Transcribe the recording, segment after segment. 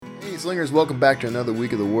Slingers, welcome back to another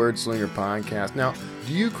week of the Word Slinger podcast. Now,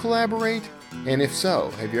 do you collaborate? And if so,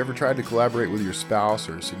 have you ever tried to collaborate with your spouse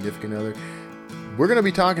or significant other? We're going to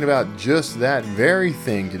be talking about just that very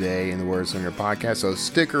thing today in the Word Slinger podcast, so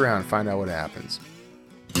stick around and find out what happens.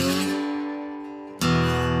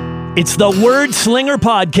 It's the Word Slinger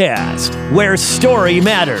podcast, where story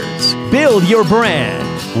matters. Build your brand,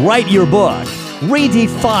 write your book,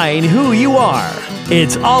 redefine who you are.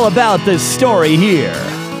 It's all about the story here.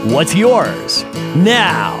 What's yours?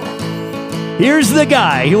 Now, here's the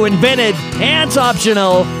guy who invented Pants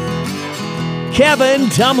Optional, Kevin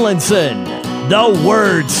Tomlinson, the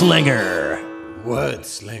Word Slinger. Word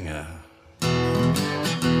Slinger.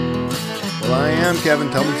 Well, I am Kevin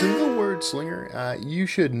Tomlinson, the Word Slinger. You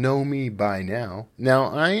should know me by now. Now,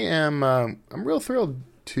 I'm real thrilled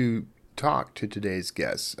to talk to today's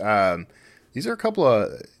guests. These are a couple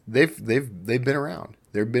of they've been around.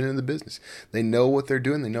 They've been in the business. They know what they're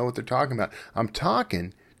doing. They know what they're talking about. I'm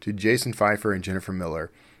talking to Jason Feifer and Jennifer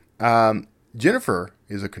Miller. Jennifer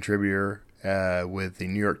is a contributor with the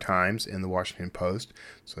New York Times and the Washington Post,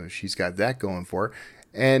 so she's got that going for her.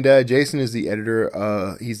 And Jason is the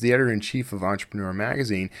editor. He's the editor-in-chief of Entrepreneur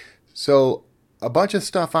Magazine. So a bunch of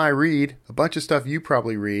stuff I read, a bunch of stuff you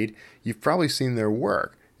probably read. You've probably seen their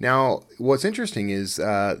work. Now, what's interesting is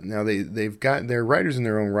now they've got their writers in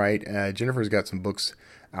their own right. Jennifer's got some books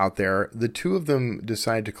out there. The two of them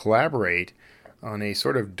decide to collaborate on a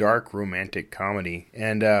sort of dark romantic comedy,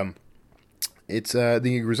 and it's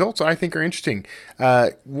the results I think are interesting.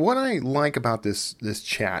 What I like about this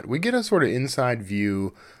chat, we get a sort of inside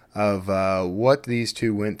view of what these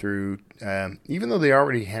two went through. Even though they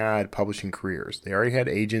already had publishing careers, they already had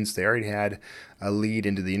agents, they already had a lead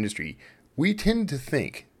into the industry. We tend to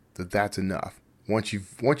think that that's enough. Once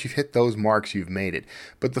you've hit those marks, you've made it.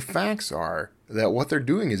 But the facts are that what they're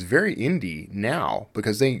doing is very indie now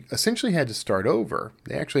because they essentially had to start over.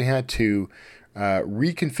 They actually had to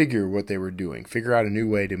reconfigure what they were doing, figure out a new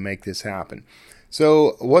way to make this happen.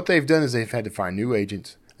 So what they've done is they've had to find a new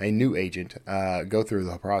agent, go through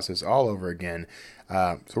the process all over again.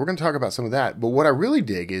 So we're going to talk about some of that. But what I really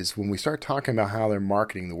dig is when we start talking about how they're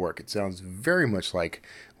marketing the work, it sounds very much like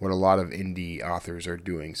what a lot of indie authors are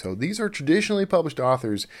doing. So these are traditionally published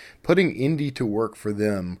authors putting indie to work for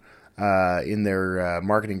them in their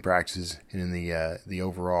marketing practices and in the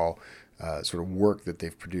overall sort of work that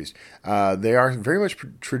they've produced. They are very much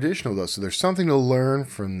traditional, though, so there's something to learn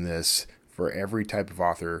from this for every type of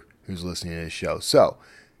author who's listening to this show. So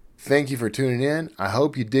thank you for tuning in. I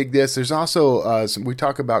hope you dig this. There's also we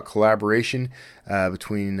talk about collaboration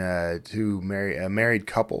between two married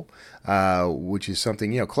couple, which is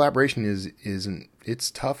something, collaboration isn't.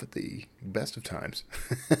 It's tough at the best of times.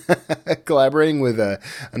 Collaborating with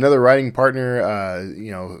another writing partner,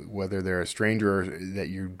 whether they're a stranger that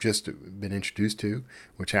you've just been introduced to,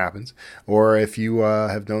 which happens, or if you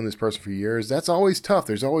have known this person for years, that's always tough.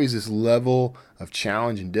 There's always this level of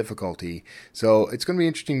challenge and difficulty. So it's going to be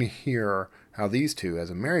interesting to hear how these two,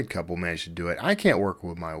 as a married couple, managed to do it. I can't work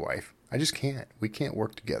with my wife. I just can't. We can't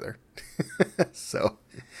work together. So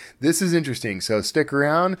this is interesting. So stick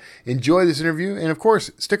around, enjoy this interview, and of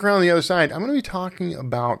course, stick around on the other side. I'm going to be talking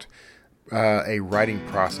about a writing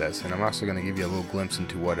process, and I'm also going to give you a little glimpse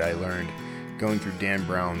into what I learned going through Dan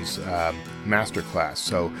Brown's masterclass.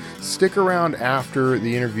 So stick around after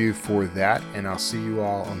the interview for that, and I'll see you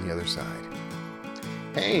all on the other side.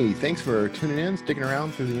 Hey, thanks for tuning in, sticking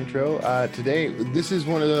around through the intro. Today, this is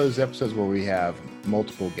one of those episodes where we have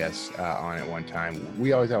multiple guests on at one time.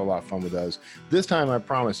 We always have a lot of fun with those. This time, I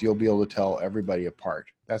promise you'll be able to tell everybody apart.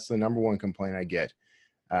 That's the number one complaint I get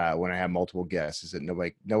when I have multiple guests, is that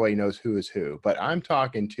nobody knows who is who. But I'm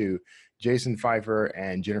talking to Jason Feifer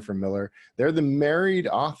and Jennifer Miller. They're the married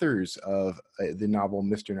authors of the novel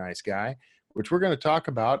Mr. Nice Guy, which we're going to talk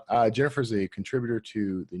about. Jennifer's a contributor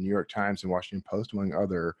to the New York Times and Washington Post, among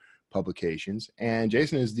other publications. And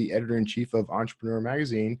Jason is the editor-in-chief of Entrepreneur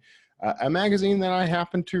Magazine, a magazine that I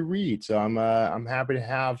happen to read. So I'm happy to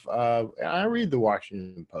have, I read the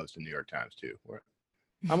Washington Post and New York Times too.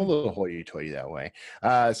 I'm a little hoity-toity that way.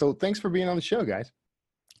 So thanks for being on the show, guys.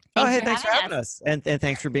 Thanks for having us. And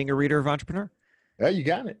thanks for being a reader of Entrepreneur. Yeah, you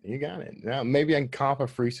got it. Now, maybe I can comp a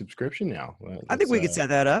free subscription now. I think we could set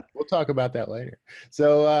that up. We'll talk about that later.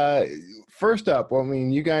 So first up,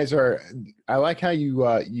 you guys are, I like how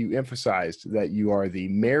you emphasized that you are the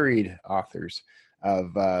married authors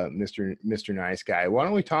of Mr. Nice Guy. Why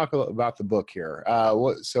don't we talk about the book here?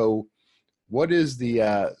 What is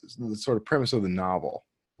the sort of premise of the novel?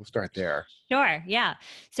 We'll start there. Sure, yeah.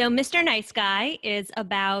 So Mr. Nice Guy is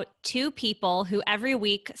about two people who every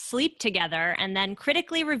week sleep together and then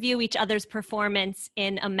critically review each other's performance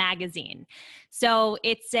in a magazine. So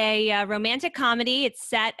it's a romantic comedy. It's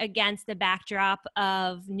set against the backdrop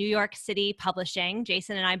of New York City publishing.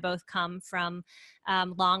 Jason and I both come from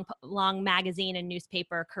long magazine and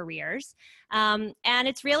newspaper careers. And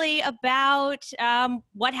it's really about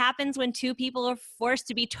what happens when two people are forced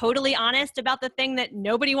to be totally honest about the thing that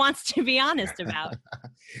nobody wants to be honest about.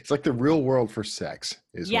 It's like the real world for sex,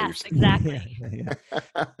 is what you're saying. Exactly. Yeah.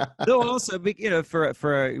 Though also,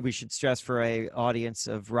 for we should stress for a audience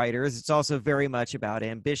of writers, it's also very much about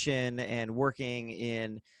ambition and working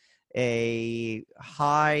in a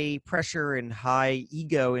high pressure and high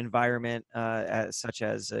ego environment, such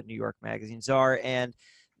as New York magazines are, and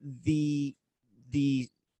the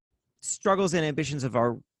struggles and ambitions of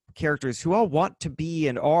our characters, who all want to be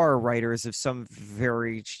and are writers of some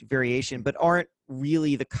variation, but aren't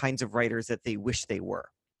really the kinds of writers that they wish they were.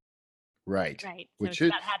 Right. Right. So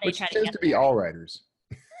Which tends to be all writers.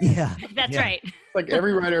 Yeah. That's yeah. right. Like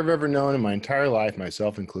every writer I've ever known in my entire life,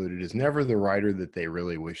 myself included, is never the writer that they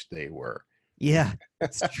really wish they were. Yeah.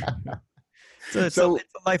 It's true. It's a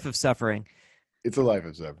life of suffering. It's a life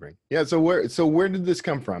of suffering. Yeah. So where did this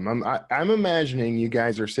come from? I'm imagining you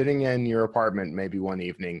guys are sitting in your apartment maybe one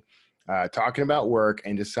evening, talking about work,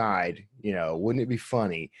 and decide, wouldn't it be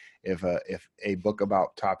funny if a book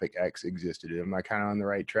about topic X existed? Am I kind of on the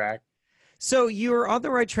right track? So you're on the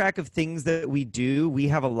right track of things that we do. We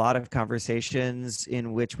have a lot of conversations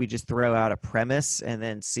in which we just throw out a premise and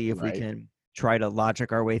then see if we can try to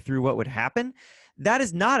logic our way through what would happen. That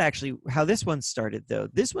is not actually how this one started, though.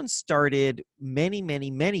 This one started many, many,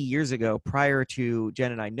 many years ago, prior to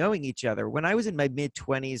Jen and I knowing each other. When I was in my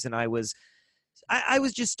mid-20s and I was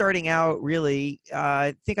just starting out, really.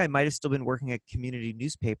 I think I might have still been working at community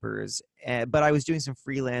newspapers, but I was doing some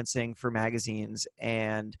freelancing for magazines,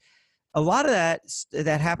 and a lot of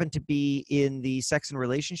that happened to be in the sex and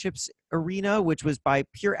relationships arena, which was by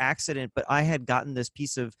pure accident. But I had gotten this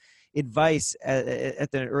piece of advice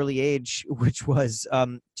at an early age, which was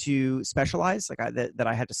to specialize, that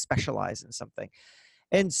I had to specialize in something.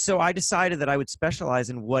 And so I decided that I would specialize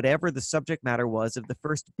in whatever the subject matter was of the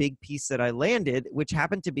first big piece that I landed, which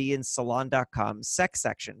happened to be in Salon.com's sex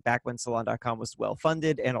section, back when Salon.com was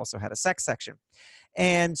well-funded and also had a sex section.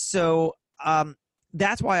 And so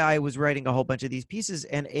that's why I was writing a whole bunch of these pieces,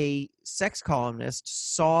 and a sex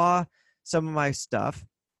columnist saw some of my stuff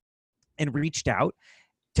and reached out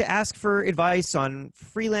to ask for advice on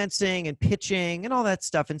freelancing and pitching and all that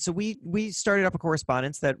stuff. And so we started up a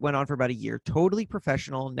correspondence that went on for about a year, totally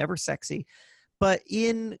professional, never sexy. But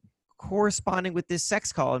in corresponding with this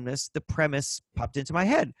sex columnist, the premise popped into my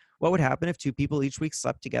head. What would happen if two people each week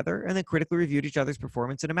slept together and then critically reviewed each other's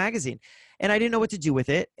performance in a magazine? And I didn't know what to do with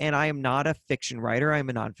it. And I am not a fiction writer. I'm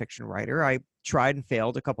a nonfiction writer. I tried and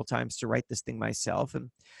failed a couple times to write this thing myself, and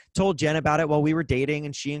told Jen about it while we were dating,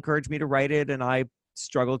 and she encouraged me to write it, and I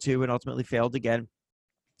struggled to and ultimately failed again.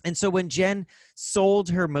 And so when Jen sold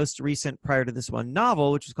her most recent, prior to this one,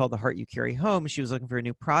 novel, which was called The Heart You Carry Home, she was looking for a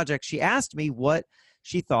new project. She asked me what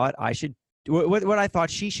she thought I should do, what I thought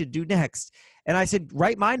she should do next. And I said,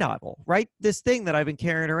 write my novel, write this thing that I've been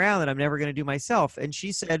carrying around that I'm never going to do myself. And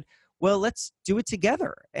she said, well, let's do it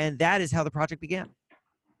together. And that is how the project began.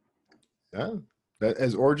 Yeah,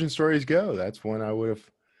 as origin stories go, that's when I would have.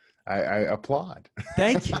 I applaud.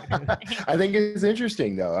 Thank you. I think it's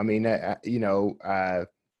interesting, though. I mean, I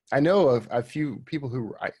know of a few people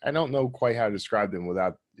who I don't know quite how to describe them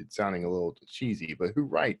without it sounding a little cheesy, but who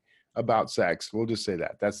write about sex. We'll just say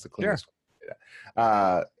that. That's the cleanest way to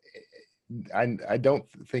say that. I don't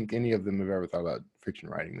think any of them have ever thought about fiction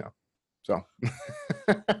writing, though. So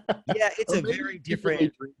yeah, it's a very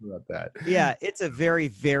different. About that. Yeah, it's a very,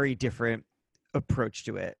 very different approach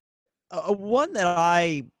to it. One that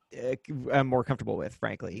I am more comfortable with,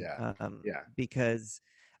 frankly. Yeah. Because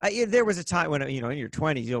there was a time when, in your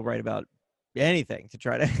 20s, you'll write about anything to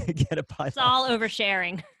try to get a pilot. It's all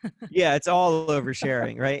oversharing. Yeah, it's all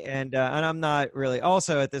oversharing, right? And I'm not really.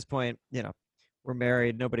 Also, at this point, we're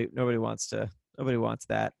married. Nobody wants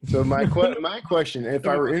that. So my question: if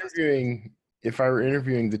I were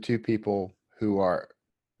interviewing the two people who are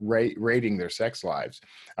rating their sex lives,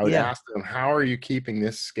 I would ask them, how are you keeping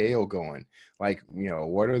this scale going? Like,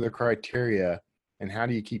 what are the criteria, and how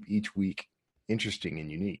do you keep each week interesting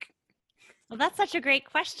and unique? Well, that's such a great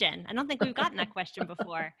question. I don't think we've gotten that question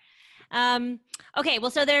before. Okay,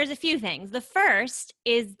 well, so there's a few things. The first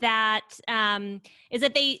is that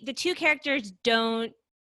the two characters don't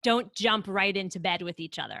jump right into bed with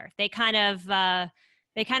each other. They kind of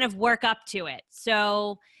work up to it.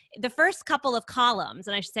 So the first couple of columns,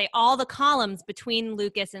 and I should say all the columns between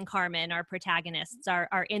Lucas and Carmen, our protagonists,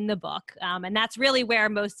 are in the book. And that's really where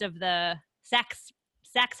most of the sex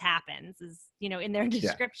happens, is, in their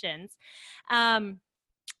descriptions.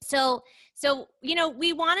 So,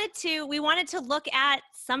 we wanted to look at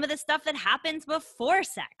some of the stuff that happens before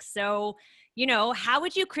sex. So, how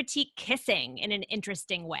would you critique kissing in an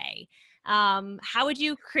interesting way? How would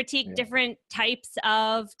you critique different types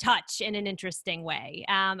of touch in an interesting way?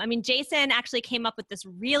 Jason actually came up with this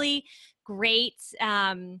really great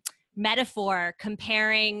metaphor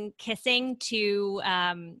comparing kissing to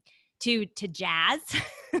jazz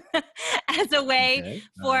as a way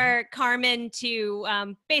for Carmen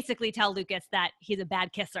to basically tell Lucas that he's a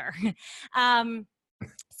bad kisser.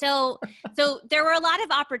 So there were a lot of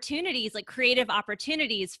opportunities, like creative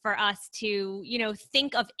opportunities, for us to,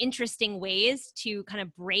 think of interesting ways to kind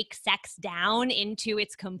of break sex down into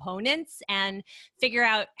its components and figure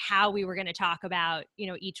out how we were going to talk about,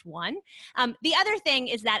 each one. The other thing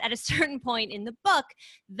is that at a certain point in the book,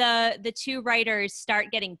 the two writers start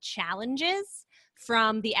getting challenges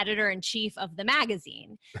from the editor-in-chief of the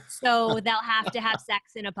magazine. So they'll have to have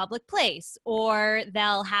sex in a public place, or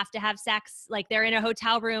they'll have to have sex, like they're in a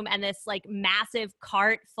hotel room and this like massive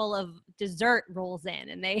cart full of dessert rolls in,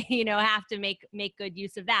 and they, have to make good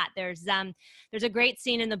use of that. There's a great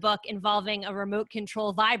scene in the book involving a remote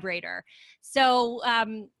control vibrator. So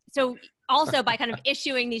also by kind of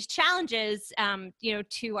issuing these challenges,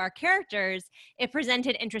 to our characters, it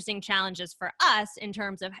presented interesting challenges for us in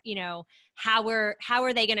terms of, how are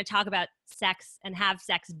they going to talk about sex and have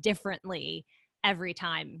sex differently every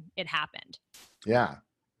time it happened? Yeah.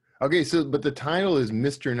 Okay. So, but the title is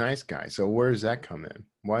Mr. Nice Guy. So where does that come in?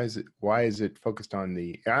 Why is it focused on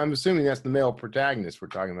I'm assuming that's the male protagonist we're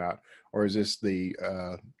talking about, or is this the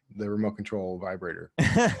remote control vibrator?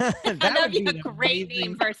 that would be a great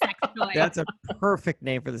name for a sex toy. That's a perfect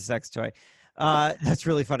name for the sex toy. That's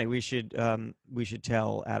really funny. We should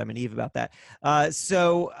tell Adam and Eve about that. It's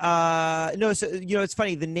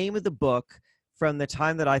funny. The name of the book, from the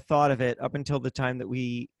time that I thought of it up until the time that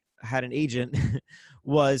we had an agent,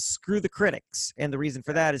 was Screw the Critics. And the reason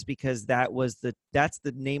for that is because that's the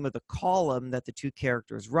name of the column that the two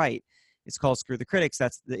characters write. It's called Screw the Critics.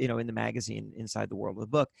 That's in the magazine inside the world of the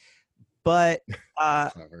book. But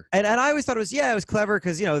and I always thought it was clever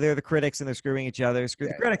because they're the critics and they're screwing each other. Screw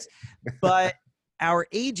the critics. But our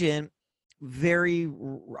agent,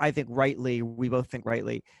 I think rightly, we both think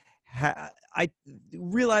rightly, I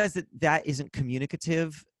realized that isn't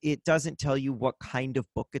communicative. It doesn't tell you what kind of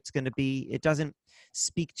book it's going to be. It doesn't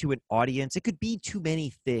speak to an audience. It could be too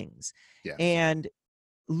many things. Yeah. And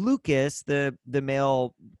Lucas, the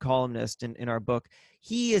male columnist in our book,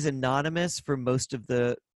 he is anonymous for most of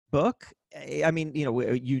the book. I mean,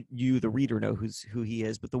 you the reader know who he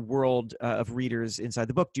is, but the world of readers inside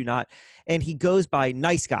the book do not. And he goes by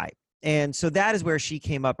Nice Guy. And so that is where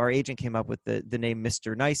our agent came up with the name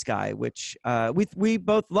Mr. Nice Guy, which we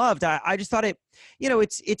both loved. I just thought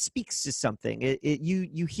it speaks to something.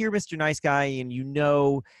 You hear Mr. Nice Guy and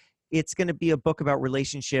it's going to be a book about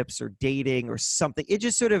relationships or dating or something. It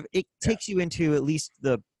just takes you into at least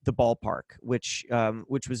the ballpark, which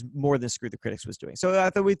was more than Screw the Critics was doing.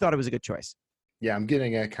 So we thought it was a good choice. Yeah, I'm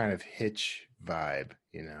getting a kind of Hitch vibe,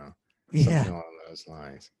 something along those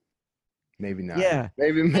lines. Maybe not. Yeah.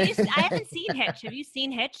 Maybe. I haven't seen Hitch. Have you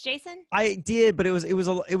seen Hitch, Jason? I did, but it was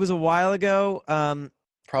a while ago. Probably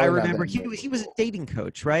I remember he was a dating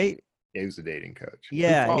coach, right? Yeah, he was a dating coach.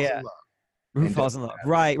 Yeah. Who falls in love?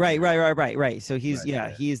 Right. So he's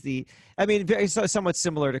very somewhat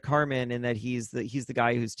similar to Carmen in that he's the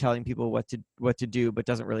guy who's telling people what to do, but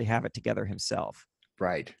doesn't really have it together himself.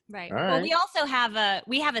 Right. Well, we also have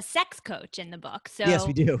a sex coach in the book. So yes,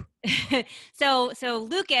 we do. so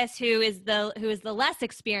Lucas, who is the less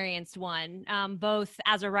experienced one, both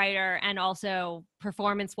as a writer and also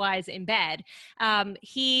performance-wise in bed,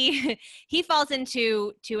 he falls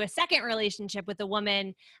into a second relationship with a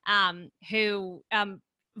woman who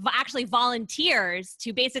actually volunteers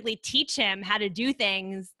to basically teach him how to do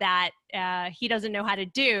things that he doesn't know how to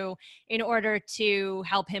do in order to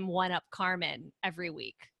help him one-up Carmen every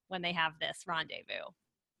week when they have this rendezvous.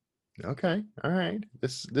 Okay. All right.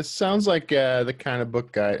 This sounds like the kind of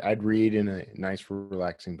book I'd read in a nice,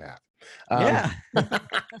 relaxing bath. Yeah.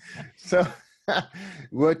 So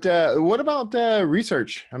what about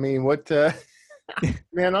research? I mean,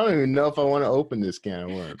 man, I don't even know if I want to open this can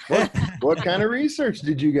of worms. What kind of research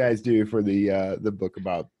did you guys do for the book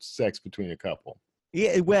about sex between a couple?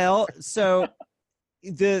 Yeah, well, so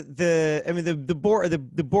the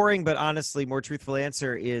boring but honestly more truthful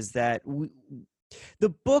answer is that The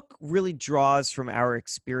book really draws from our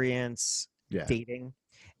experience dating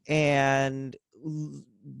and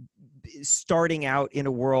starting out in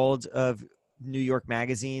a world of New York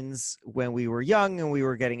magazines when we were young and we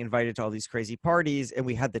were getting invited to all these crazy parties and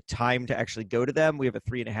we had the time to actually go to them. We have a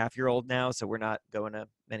 3.5-year-old now, so we're not going to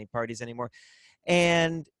many parties anymore.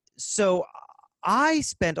 And so I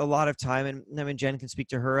spent a lot of time, and I mean, Jen can speak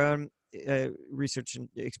to her own research and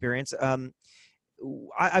experience.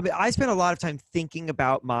 I spent a lot of time thinking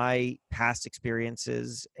about my past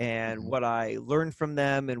experiences and what I learned from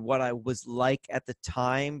them and what I was like at the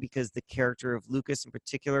time, because the character of Lucas in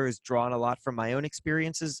particular is drawn a lot from my own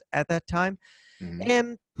experiences at that time.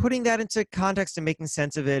 And putting that into context and making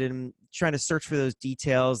sense of it and trying to search for those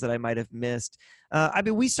details that I might have missed. I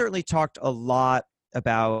mean, we certainly talked a lot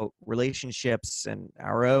about relationships and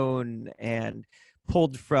our own and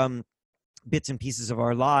pulled from bits and pieces of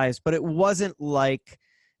our lives, but it wasn't like,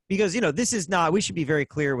 because, you know, this is not, we should be very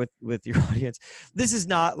clear with your audience, this is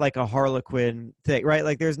not like a Harlequin thing, right?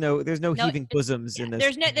 Like there's no heaving bosoms in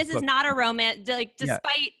this. This is not a romance, like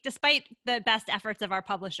despite the best efforts of our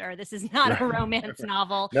publisher, this is not a romance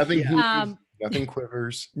novel. Nothing nothing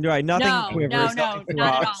quivers. Right, nothing quivers. No,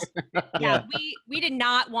 not at all. We did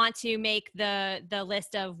not want to make the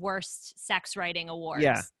list of worst sex writing awards.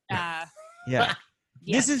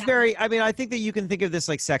 This is very, I mean, I think that you can think of this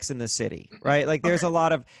like Sex in the City, right? Like there's a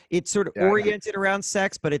lot of, it's sort of oriented around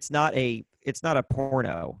sex, but it's not a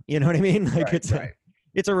porno. You know what I mean? Like it's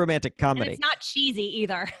a romantic comedy. And it's not cheesy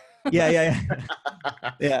either. Yeah.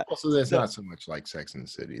 Also, there's not so much like Sex in the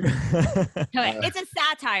City. It's a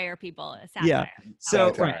satire, people. A satire.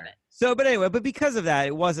 Yeah. But anyway, because of that,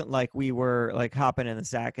 it wasn't like we were like hopping in the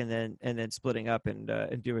sack and then splitting up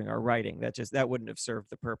and doing our writing. That wouldn't have served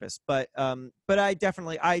the purpose. But I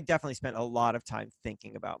definitely spent a lot of time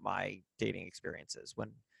thinking about my dating experiences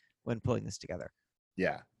when pulling this together.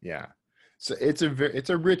 Yeah. So it's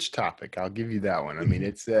a rich topic. I'll give you that one. I mean,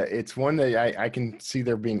 it's one that I can see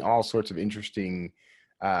there being all sorts of interesting,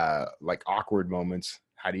 like awkward moments.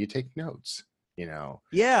 How do you take notes? You know?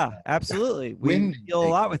 Yeah, absolutely. We deal a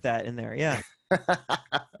lot with that in there. Yeah.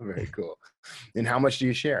 Very cool. And how much do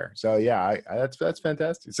you share? So yeah, that's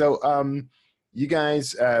fantastic. So you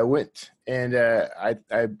guys went and I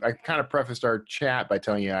kind of prefaced our chat by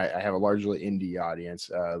telling you I have a largely indie audience,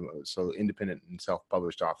 so independent and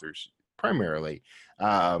self-published authors primarily,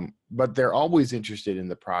 but they're always interested in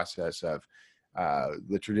the process of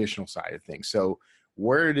the traditional side of things. So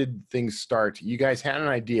where did things start? You guys had an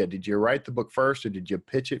idea. Did you write the book first or did you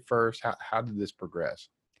pitch it first? How did this progress?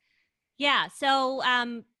 Yeah. So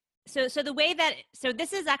the way that, so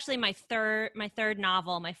this is actually my third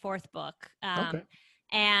novel, my fourth book. Okay.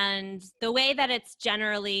 And the way that it's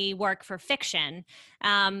generally work for fiction,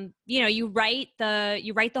 you write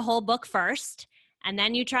the whole book first and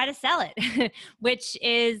then you try to sell it, which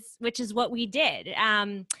is what we did.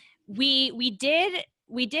 We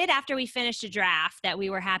did after we finished a draft that we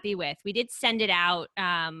were happy with, we did send it out.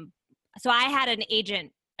 So I had an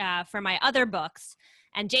agent for my other books,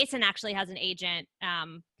 and Jason actually has an agent.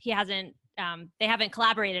 They haven't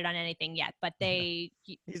collaborated on anything yet, but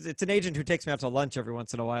it's an agent who takes me out to lunch every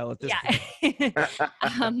once in a while at this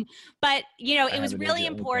point. But it was really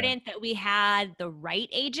important that we had the right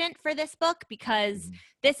agent for this book, because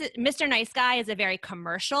this is Mr. Nice Guy is a very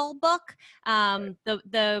commercial book.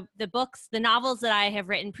 The novels that I have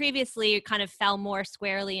written previously kind of fell more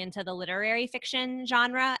squarely into the literary fiction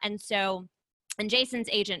genre. And Jason's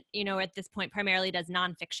agent, at this point primarily does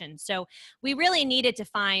nonfiction. So we really needed to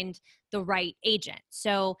find the right agent.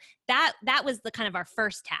 So that was the kind of our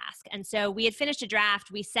first task. And so we had finished a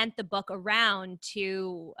draft. We sent the book around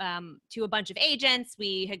to a bunch of agents.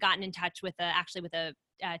 We had gotten in touch with a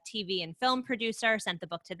TV and film producer, sent the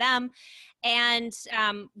book to them. And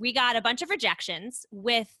we got a bunch of rejections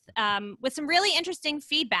with some really interesting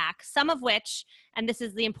feedback, some of which, and this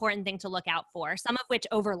is the important thing to look out for, some of which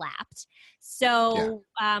overlapped. So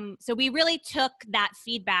we really took that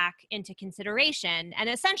feedback into consideration. And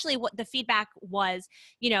essentially what the feedback was,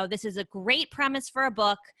 this is a great premise for a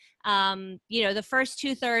book. The first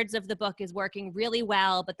 2/3 of the book is working really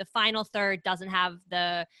well, but the final third doesn't have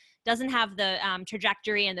the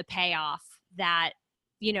trajectory and the payoff that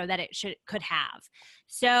it could have.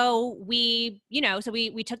 So we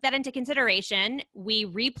took that into consideration. We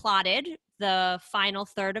replotted the final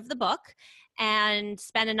third of the book and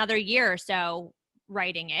spent another year or so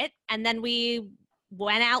writing it. And then we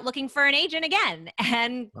went out looking for an agent again,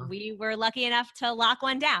 and we were lucky enough to lock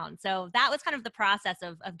one down. So that was kind of the process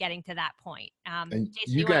of getting to that point. And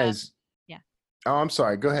Jason, you guys, oh, I'm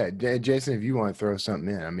sorry. Go ahead, Jason. If you want to throw something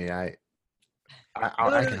in, I mean, I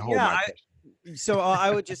can hold my question. So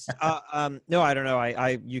I would just no, I don't know.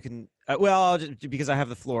 You can well, I'll just, because I have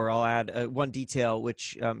the floor, I'll add one detail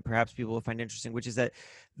which perhaps people will find interesting, which is that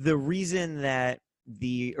the reason that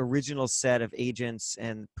the original set of agents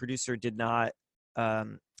and producer did not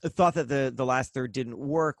thought that the last third didn't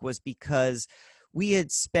work was because we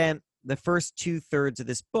had spent the first 2/3 of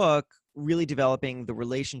this book really developing the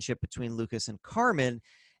relationship between Lucas and Carmen,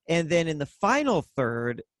 and then in the final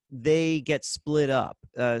third they get split up.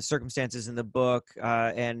 Circumstances in the book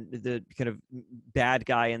and the kind of bad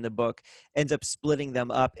guy in the book ends up splitting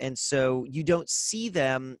them up. And so you don't see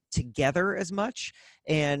them together as much.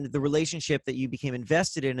 And the relationship that you became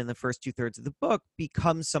invested in the first 2/3 of the book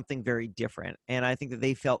becomes something very different. And I think that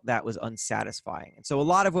they felt that was unsatisfying. And so a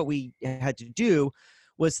lot of what we had to do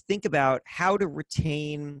was think about how to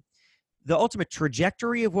retain the ultimate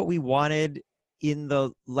trajectory of what we wanted in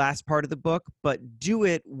the last part of the book, but do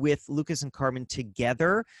it with Lucas and Carmen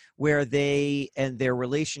together, where they and their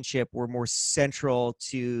relationship were more central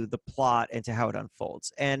to the plot and to how it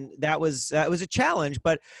unfolds. And that was a challenge,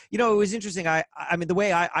 but it was interesting. I mean, the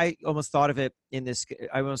way I almost thought of it in this,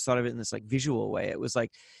 like visual way. It was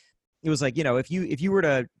like, if you were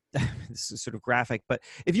to, this is sort of graphic, but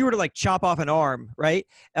if you were to like chop off an arm, right,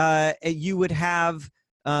 you would have,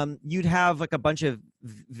 you'd have like a bunch of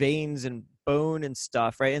veins and bone and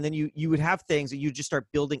stuff, right? And then you would have things that you just start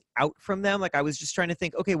building out from them. Like I was just trying to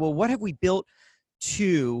think, okay, well, what have we built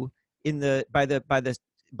to by the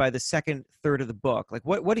second third of the book? Like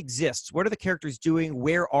what exists? What are the characters doing?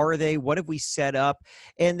 Where are they? What have we set up?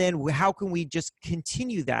 And then how can we just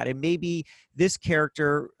continue that? And maybe this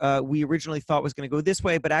character we originally thought was going to go this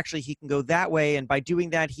way, but actually he can go that way. And by doing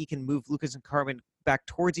that, he can move Lucas and Carmen back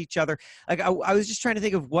towards each other. Like I was just trying to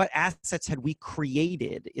think of what assets had we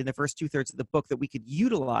created in the first 2/3 of the book that we could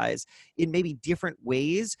utilize in maybe different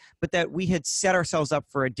ways, but that we had set ourselves up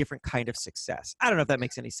for a different kind of success. I don't know if that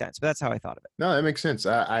makes any sense, but that's how I thought of it. No, that makes sense.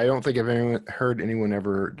 I don't think I've heard anyone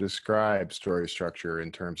ever describe story structure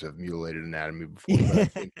in terms of mutilated anatomy before.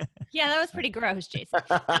 Yeah, that was pretty gross, Jason.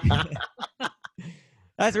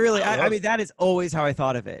 That's really, I mean, that is always how I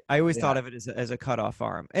thought of it. I always thought of it as a cut-off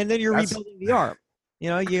arm. And then you're rebuilding the arm. You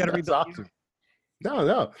got to rebuild. Awesome.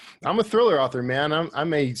 No. I'm a thriller author, man. I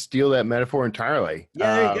may steal that metaphor entirely.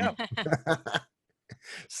 Yeah, there you go.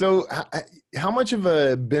 So how much of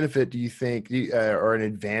a benefit do you think, or an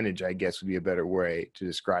advantage, I guess would be a better way to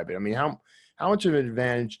describe it? I mean, how much of an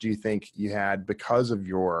advantage do you think you had because of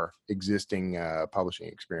your existing publishing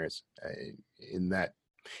experience in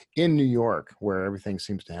New York, where everything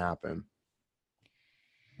seems to happen?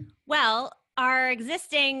 Well, our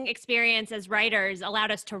existing experience as writers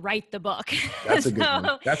allowed us to write the book. That's a good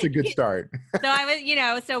one. That's a good start. So I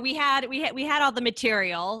was, so we had all the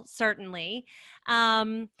material, certainly.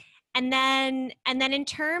 And then in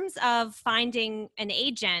terms of finding an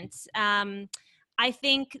agent, I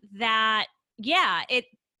think that,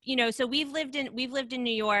 so we've lived in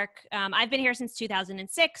New York. I've been here since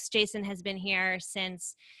 2006. Jason has been here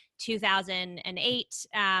since 2008.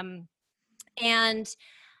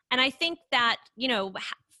 And I think that,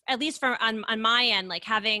 at least on my end, like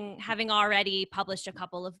having already published a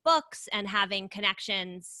couple of books and having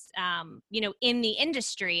connections, in the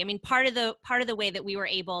industry. I mean, part of the way that we were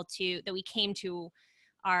able to, that we came to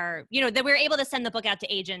our, that we were able to send the book out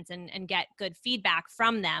to agents and get good feedback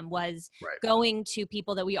from them was going to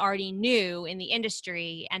people that we already knew in the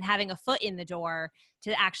industry and having a foot in the door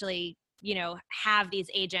to actually, have these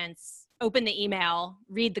agents open the email,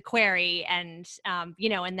 read the query, and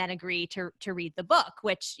and then agree to read the book,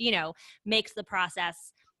 which makes the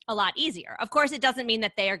process a lot easier. Of course, it doesn't mean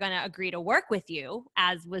that they are going to agree to work with you,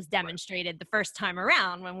 as was demonstrated the first time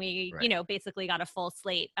around when we basically got a full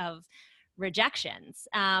slate of rejections.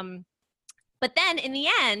 But then in the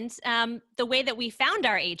end, the way that we found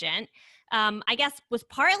our agent, I guess, was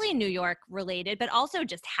partly New York related, but also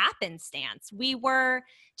just happenstance.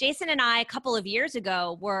 Jason and I, a couple of years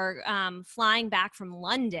ago, were flying back from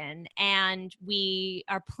London, and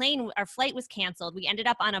our flight was canceled. We ended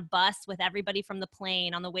up on a bus with everybody from the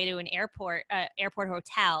plane on the way to an airport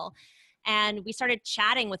hotel. And we started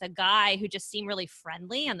chatting with a guy who just seemed really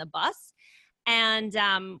friendly on the bus. And,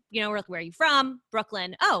 we're like, where are you from?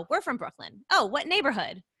 Brooklyn. Oh, we're from Brooklyn. Oh, what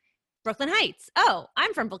neighborhood? Brooklyn Heights. Oh,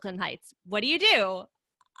 I'm from Brooklyn Heights. What do you do?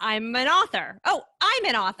 I'm an author. Oh, I'm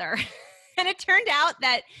an author. And it turned out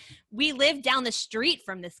that we lived down the street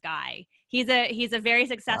from this guy. He's a very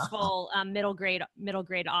successful middle grade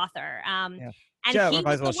author. And might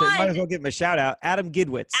as well give him a shout out. Adam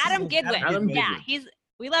Gidwitz. Adam Gidwitz. Yeah,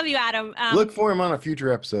 we love you, Adam. Look for him on a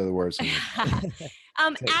future episode of the Word Slinger.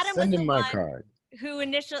 Adam send was him my card.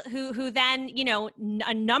 Who then,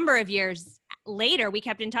 a number of years later we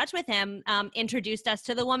kept in touch with him, introduced us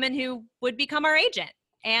to the woman who would become our agent.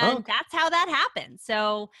 And that's how that happened.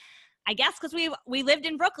 So I guess because we lived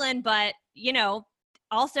in Brooklyn, but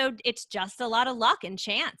also it's just a lot of luck and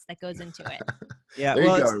chance that goes into it. Yeah. There you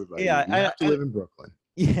go, everybody. Yeah. You have to live in Brooklyn.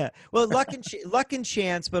 Yeah. Well, luck and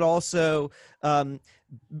chance, but also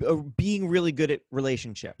being really good at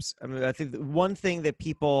relationships. I mean, I think one thing that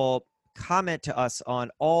people comment to us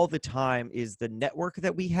on all the time is the network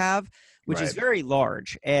that we have, which is very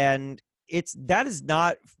large. And that is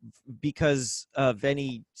not because of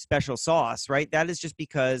any special sauce, right? That is just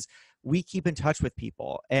because we keep in touch with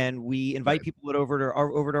people and we invite people over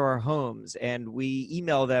to our homes, and we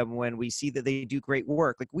email them when we see that they do great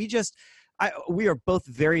work. Like we are both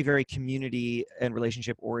very, very community and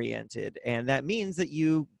relationship oriented. And that means that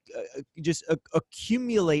you just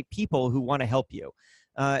accumulate people who want to help you.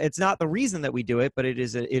 It's not the reason that we do it, but it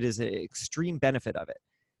is an extreme benefit of it.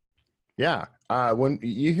 Yeah. When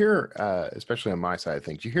you hear, especially on my side of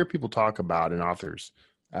things, you hear people talk about an author's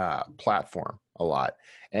platform a lot.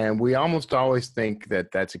 And we almost always think that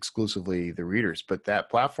that's exclusively the readers, but that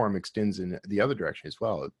platform extends in the other direction as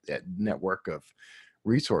well. That network of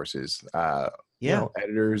resources,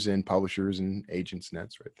 editors and publishers and agents and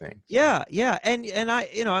that sort of thing. Yeah. And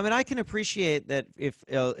I can appreciate that if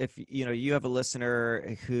you have a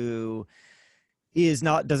listener who does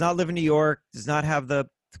not live in New York, does not have the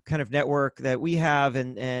kind of network that we have,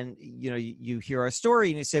 and you hear our story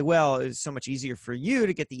and you say, well, it's so much easier for you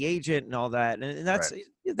to get the agent and all that, and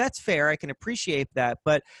that's fair. I can appreciate that,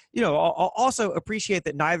 but I'll also appreciate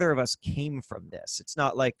that neither of us came from this. It's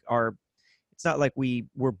not like we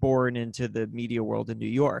were born into the media world in New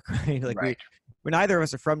York, right? We're neither of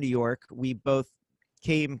us are from New York. We both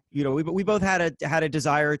came, we both had a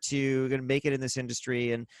desire to make it in this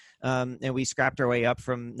industry, and we scrapped our way up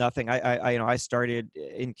from nothing. I started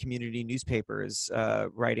in community newspapers,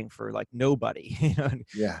 writing for like nobody,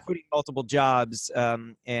 putting multiple jobs,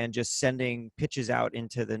 and just sending pitches out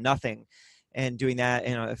into the nothing, and doing that,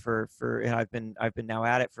 and I've been now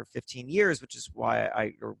at it for 15 years, which is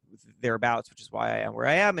why or thereabouts, which is why I am where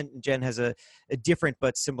I am. And Jen has a different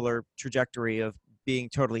but similar trajectory of being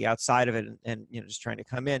totally outside of it and just trying to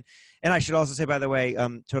come in. And I should also say, by the way,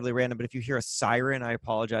 totally random, but if you hear a siren, I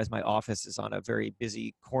apologize. My office is on a very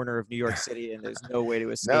busy corner of New York City, and there's no way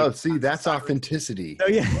to escape. No, see, that's authenticity. So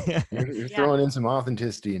yeah, you're throwing in some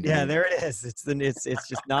authenticity. There it is. It's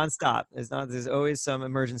just nonstop. There's always some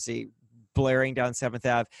emergency blaring down 7th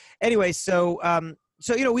Ave. Anyway, so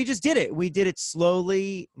we just did it. We did it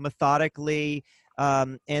slowly, methodically.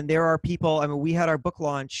 And there are people, we had our book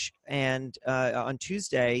launch and on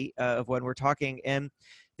Tuesday of when we're talking, and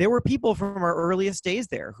there were people from our earliest days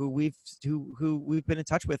there who we've been in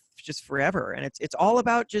touch with just forever. And it's all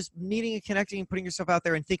about just meeting and connecting and putting yourself out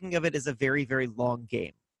there and thinking of it as a very, very long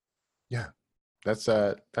game. Yeah. That's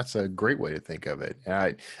a great way to think of it.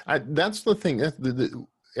 That's the thing.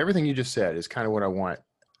 Everything you just said is kind of what I want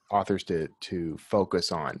authors to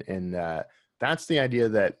focus on. And that's the idea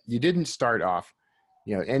that you didn't start off,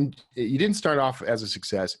 and you didn't start off as a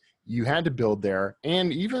success. You had to build there.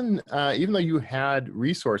 And even though you had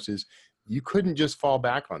resources, you couldn't just fall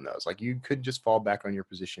back on those. Like you could just fall back on your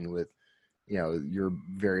position with, your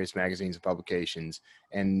various magazines and publications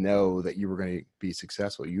and know that you were going to be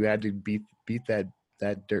successful. You had to beat that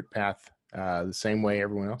dirt path the same way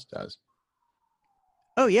everyone else does.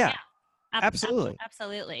 Oh yeah. Absolutely.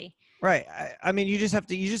 Absolutely. Right. You just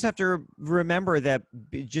have to remember that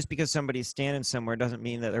just because somebody's standing somewhere doesn't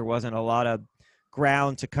mean that there wasn't a lot of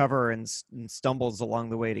ground to cover and stumbles along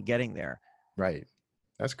the way to getting there. Right.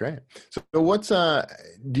 That's great. So what's are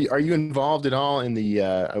you involved at all in the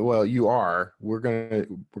well, you are. We're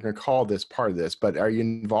going to call this part of this, but are you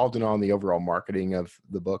involved in all in the overall marketing of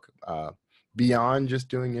the book beyond just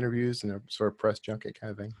doing interviews and a sort of press junket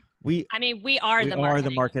kind of thing? We are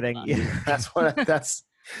the marketing. Yeah. That's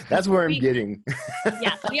where I'm getting.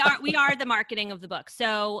 Yes, we are the marketing of the book.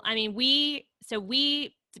 So, we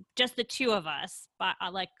just the two of us,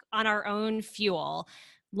 like on our own fuel,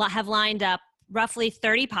 have lined up roughly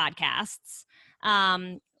 30 podcasts.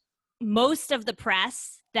 Most of the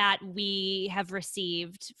press that we have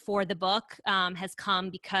received for the book has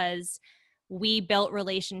come because we built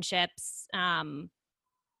relationships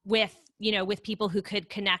with people who could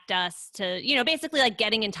connect us to, basically like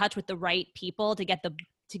getting in touch with the right people to get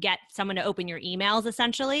someone to open your emails,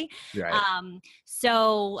 essentially. Right.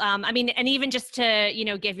 And even just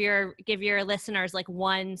to, give your listeners like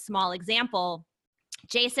one small example,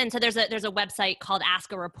 Jason, so there's a website called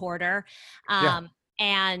Ask a Reporter.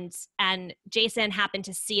 and Jason happened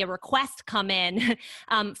to see a request come in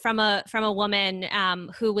from a woman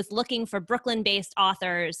who was looking for Brooklyn-based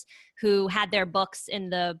authors who had their books in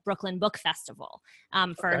the Brooklyn Book Festival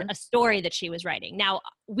for a story that she was writing. Now,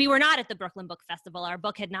 we were not at the Brooklyn Book Festival. Our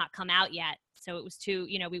book had not come out yet, so it was too,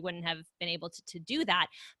 we wouldn't have been able to do that.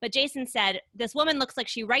 But Jason said, this woman looks like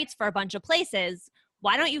she writes for a bunch of places.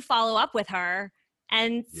 Why don't you follow up with her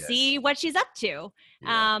and see what she's up to?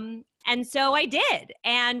 Yeah. And so I did.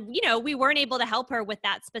 And, we weren't able to help her with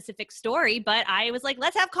that specific story, but I was like,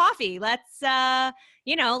 let's have coffee. Let's,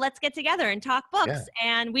 let's get together and talk books.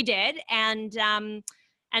 Yeah. And we did. And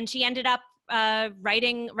she ended up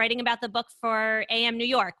writing about the book for AM New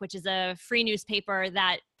York, which is a free newspaper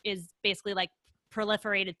that is basically like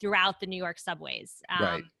proliferated throughout the New York subways.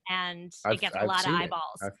 Right. And it gets a lot of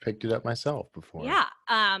eyeballs. I've picked it up myself before. Yeah.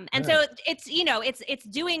 So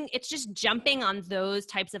it's just jumping on those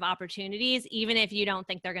types of opportunities, even if you don't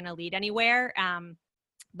think they're going to lead anywhere.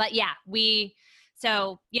 But yeah,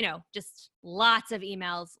 just lots of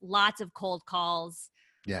emails, lots of cold calls,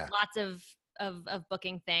 lots of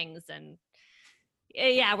booking things, and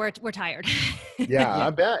yeah, we're tired. Yeah, I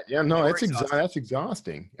bet. Yeah, no, that's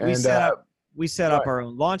exhausting. And we set up our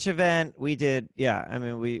own launch event. We did,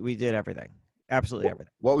 we did everything. Absolutely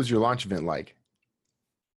everything. What was your launch event like?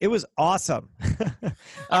 It was awesome.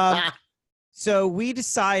 So we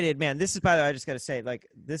decided, man, this is, by the way, I just got to say, like,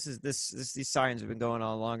 these signs have been going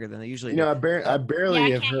on longer than they usually do. I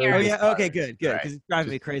barely have heard. Oh, yeah. Okay, good. Because it's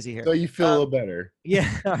driving me crazy here. So you feel a little better. Yeah.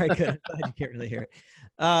 All right, good. I'm glad you can't really hear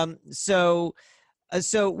it. So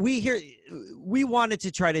we wanted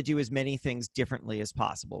to try to do as many things differently as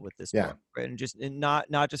possible with this book, right? And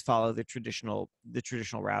not just follow the traditional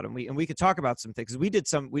route. And we could talk about some things. We did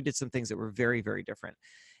some things that were very, very different.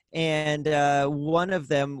 And one of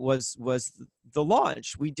them was the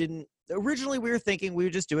launch. Originally we were thinking we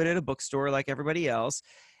would just do it at a bookstore like everybody else.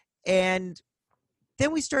 And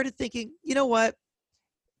then we started thinking, you know what?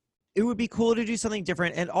 It would be cool to do something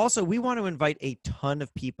different. And also we want to invite a ton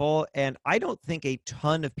of people. And I don't think a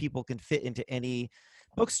ton of people can fit into any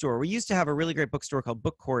bookstore. We used to have a really great bookstore called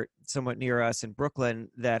Book Court somewhat near us in Brooklyn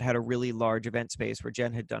that had a really large event space where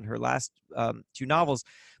Jen had done her last 2 novels,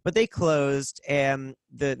 but they closed, and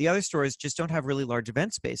the other stores just don't have really large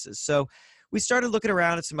event spaces. So we started looking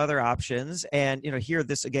around at some other options, and here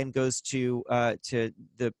this again goes to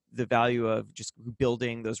the value of just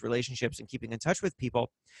building those relationships and keeping in touch with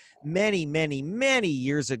people. Many, many, many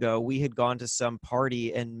years ago, we had gone to some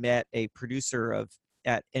party and met a producer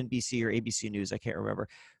at NBC or ABC News, I can't remember.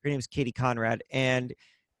 Her name is Katie Conrad, and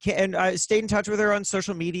I stayed in touch with her on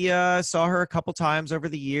social media, saw her a couple times over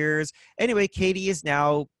the years. Anyway, Katie is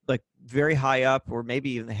now like very high up, or maybe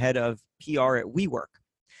even the head of PR at WeWork.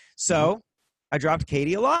 So I dropped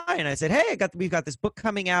Katie a line and I said, hey, we've got this book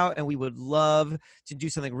coming out and we would love to do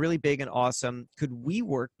something really big and awesome. Could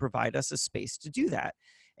WeWork provide us a space to do that?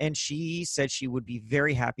 And she said she would be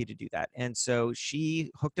very happy to do that. And so she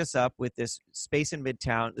hooked us up with this space in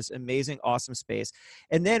Midtown, this amazing, awesome space.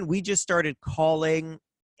 And then we just started calling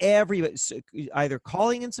everybody, either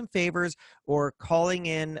calling in some favors or calling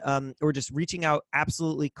in or just reaching out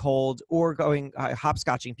absolutely cold, or going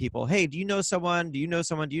hopscotching people. Hey, do you know someone? Do you know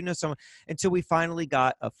someone? Do you know someone? Until we finally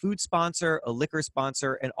got a food sponsor, a liquor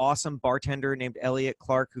sponsor, an awesome bartender named Elliot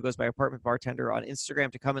Clark, who goes by Apartment Bartender on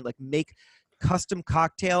Instagram, to come and like make custom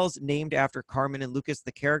cocktails named after Carmen and Lucas,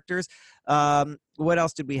 the characters. What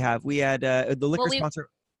else did we have? We had the liquor sponsor.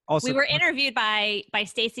 Also, we were interviewed by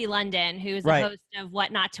Stacey London, who's the host of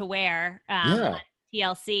What Not to Wear on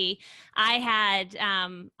TLC. I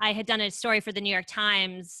had done a story for the New York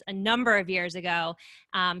Times a number of years ago.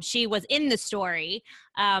 She was in the story.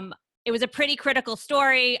 It was a pretty critical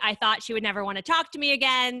story. I thought she would never want to talk to me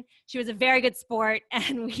again. She was a very good sport,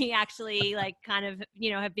 and we actually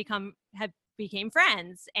became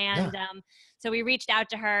friends. And so we reached out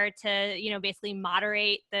to her to basically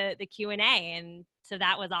moderate the Q&A, and so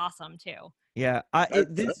that was awesome too. Yeah,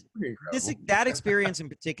 that experience in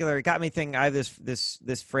particular, it got me thinking. I have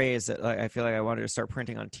this phrase that I feel like I wanted to start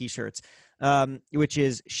printing on T-shirts, which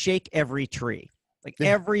is "shake every tree." Like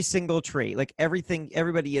every single tree, like everything,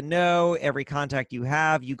 everybody you know, every contact you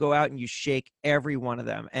have, you go out and you shake every one of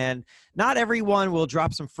them. And not everyone will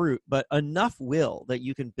drop some fruit, but enough will that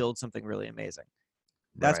you can build something really amazing.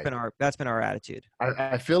 That's been our attitude.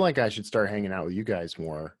 I feel like I should start hanging out with you guys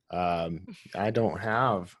more. I don't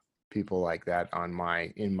have people like that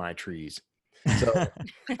in my trees. So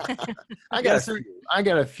I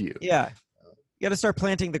got a few. Yeah. You got to start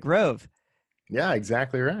planting the grove. Yeah,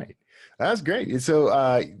 exactly right. That's great. So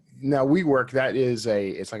now WeWork,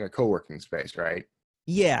 it's like a co-working space, right?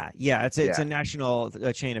 Yeah, it's Yeah. a national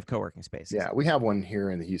chain of co-working spaces. Yeah, we have one here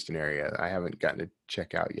in the Houston area. I haven't gotten to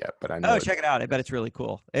check out yet, but I know. Oh, check it out! I bet it's really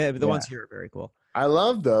cool. The Yeah, ones here are very cool. I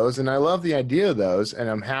love those, and I love the idea of those. And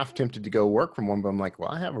I'm half tempted to go work from one, but I'm like, well,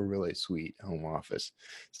 I have a really sweet home office.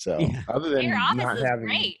 So Yeah. other Your than office not is having,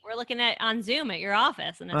 great. We're looking at on Zoom at your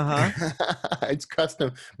office, and it's it's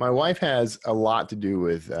custom. My wife has a lot to do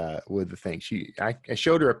with the thing. I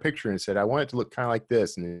showed her a picture and said I want it to look kind of like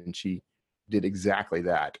this, and then she did exactly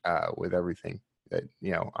that with everything that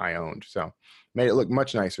I owned. So made it look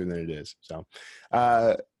much nicer than it is. So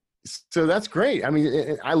that's great. I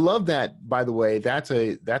mean, I love that. By the way, that's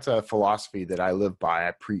a philosophy that I live by.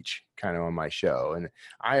 I preach kind of on my show, and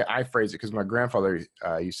I phrase it because my grandfather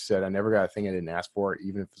used to say, "I never got a thing I didn't ask for,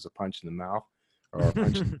 even if it's a punch in the mouth or a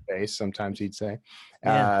punch in the face." Sometimes he'd say,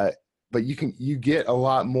 Yeah. "But you get a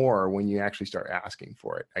lot more when you actually start asking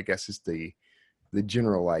for it." I guess is the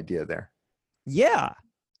general idea there. Yeah,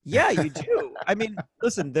 you do. I mean,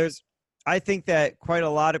 listen, I think that quite a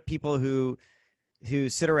lot of people who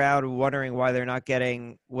sit around wondering why they're not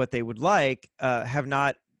getting what they would like have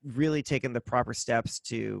not really taken the proper steps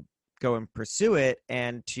to go and pursue it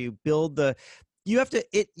and to build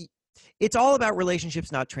it's all about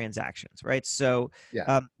relationships, not transactions, right? So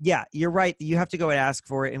you're right. You have to go and ask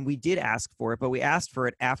for it, and we did ask for it, but we asked for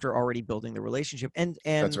it after already building the relationship. And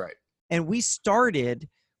That's right. And we started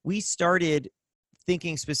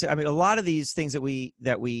thinking specific. I mean, a lot of these things that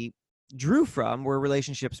we drew from were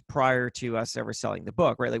relationships prior to us ever selling the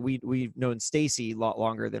book, right? Like we've known Stacy a lot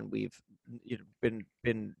longer than we've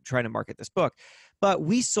been trying to market this book, but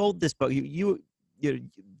we sold this book. You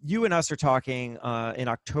and us are talking in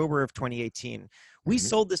October of 2018. We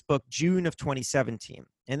sold this book June of 2017,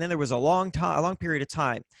 and then there was a long period of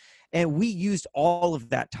time, and we used all of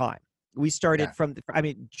that time. We started from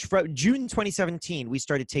June 2017, we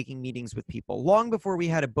started taking meetings with people long before we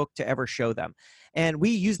had a book to ever show them. And we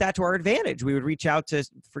used that to our advantage. We would reach out to,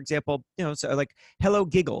 for example, so like Hello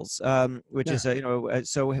Giggles, which is,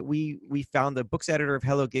 so we found the books editor of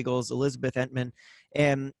Hello Giggles, Elizabeth Entman,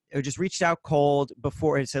 and just reached out cold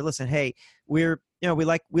before and said, listen, hey, we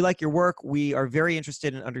like your work. We are very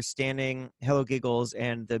interested in understanding Hello Giggles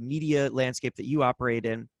and the media landscape that you operate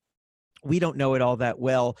in. We don't know it all that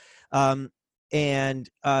well. We'd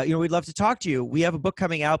love to talk to you. We have a book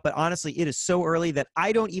coming out, but honestly, it is so early that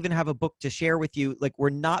I don't even have a book to share with you. Like,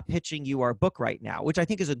 we're not pitching you our book right now, which I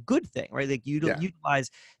think is a good thing, right? Like,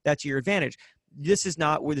 utilize that to your advantage. This is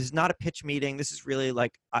not a pitch meeting. This is really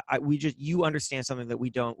like, you understand something that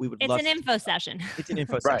we don't. It's an info session. It's an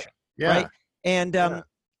info Right. session. Yeah. Right.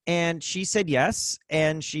 And she said yes.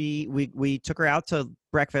 And we took her out to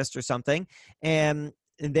breakfast or something. And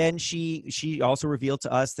then she also revealed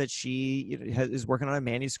to us that she is working on a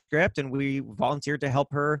manuscript, and we volunteered to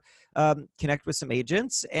help her connect with some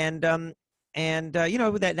agents. That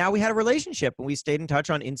now we had a relationship, and we stayed in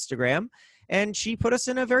touch on Instagram, and she put us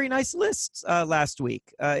in a very nice list last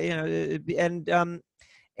week. And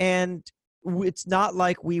it's not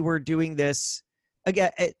like we were doing this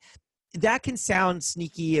again. That can sound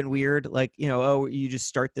sneaky and weird, like, you just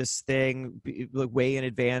start this thing like way in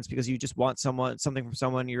advance because you just want something from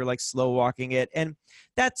someone. You're like slow walking it, and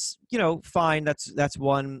that's fine. That's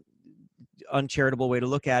one uncharitable way to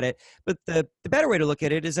look at it. But the better way to look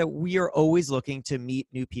at it is that we are always looking to meet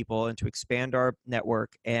new people and to expand our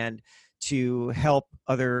network and to help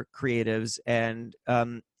other creatives. And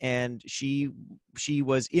she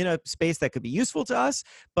was in a space that could be useful to us,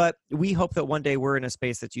 but we hope that one day we're in a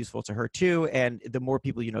space that's useful to her too. And the more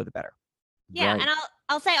people the better. Yeah, Right. and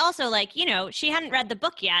I'll say also, like, she hadn't read the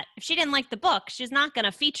book yet. If she didn't like the book, she's not going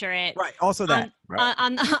to feature it. Right. Also that.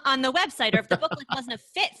 On the website, or if the book wasn't a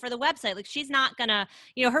fit for the website, like, she's not gonna,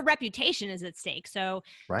 her reputation is at stake. So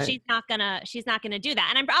she's not gonna do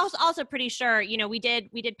that. And I'm also pretty sure, we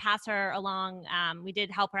did pass her along. We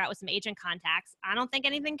did help her out with some agent contacts. I don't think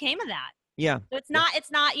anything came of that. Yeah. So it's not,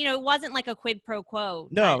 it wasn't like a quid pro quo.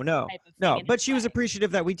 No. But she was appreciative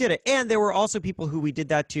that we did it. And there were also people who we did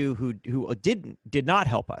that to who did not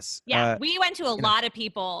help us. Yeah. We went to a lot of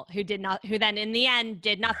people who then in the end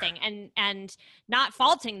did nothing, and not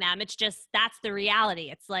faulting them. It's just, that's the reality.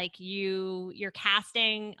 It's like you're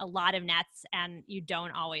casting a lot of nets and you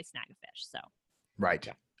don't always snag a fish. So. Right.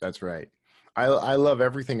 Yeah. That's right. I love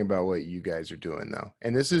everything about what you guys are doing, though.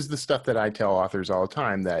 And this is the stuff that I tell authors all the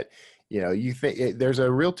time, that you think there's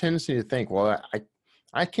a real tendency to think, well,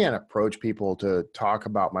 I can't approach people to talk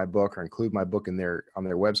about my book or include my book on their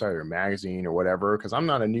website or magazine or whatever, because I'm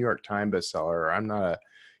not a New York Times bestseller, or I'm not a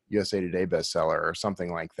USA Today bestseller or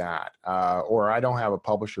something like that, or I don't have a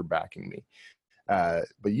publisher backing me.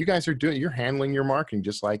 But you guys you're handling your marketing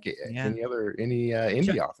just like any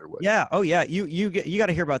indie author would. Yeah. Oh yeah. You got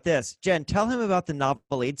to hear about this. Jen, tell him about the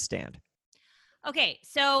Novel Aid Stand. Okay,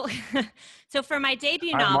 so for my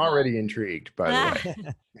debut novel, I'm already intrigued, by the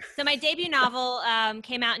way. So my debut novel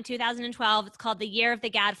came out in 2012. It's called The Year of the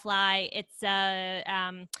Gadfly. It's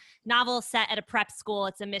a novel set at a prep school.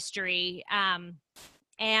 It's a mystery, it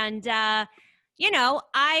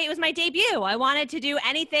was my debut. I wanted to do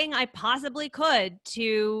anything I possibly could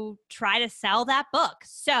to try to sell that book.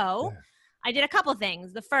 So I did a couple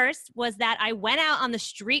things. The first was that I went out on the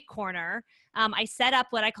street corner. I set up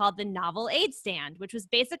what I called the Novel Aid Stand, which was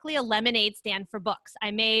basically a lemonade stand for books.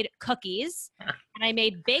 I made cookies and I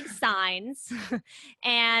made big signs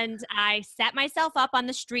and I set myself up on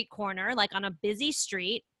the street corner, like on a busy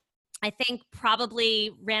street. I think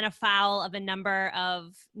probably ran afoul of a number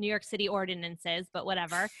of New York City ordinances, but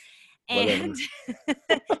whatever. And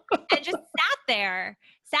and just sat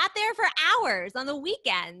there for hours on the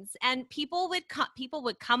weekends, and people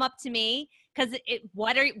would come up to me because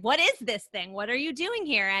what is this thing? What are you doing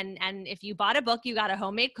here? And if you bought a book, you got a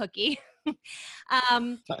homemade cookie.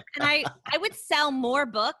 And I would sell more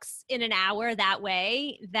books in an hour that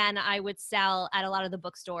way than I would sell at a lot of the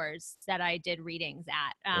bookstores that I did readings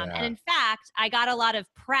at. And in fact, I got a lot of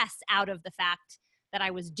press out of the fact that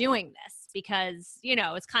I was doing this because,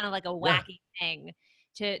 it's kind of like a wacky thing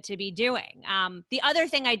to be doing. The other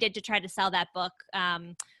thing I did to try to sell that book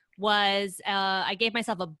was I gave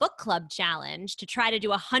myself a book club challenge to try to do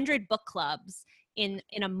 100 book clubs in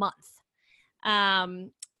a month.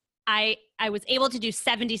 I was able to do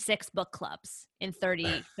 76 book clubs in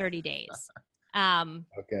 30 days.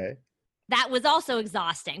 Okay. That was also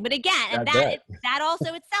exhausting. But again, that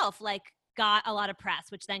also itself got a lot of press,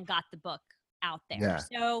 which then got the book out there. Yeah.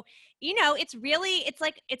 So,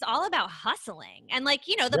 it's all about hustling. And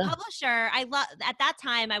the publisher, at that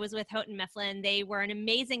time I was with Houghton Mifflin. They were an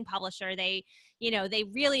amazing publisher. They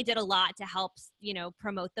really did a lot to help,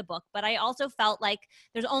 promote the book. But I also felt like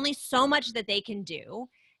there's only so much that they can do.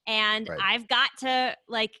 And I've got to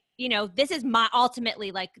this is my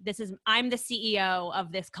ultimately I'm the CEO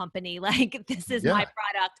of this company. This is my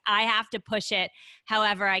product. I have to push it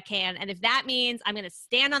however I can. And if that means I'm going to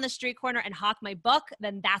stand on the street corner and hawk my book,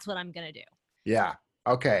 then that's what I'm going to do. Yeah.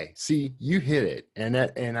 Okay. See, you hit it. And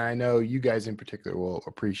I know you guys in particular will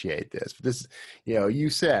appreciate this. This, you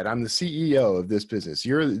said, I'm the CEO of this business.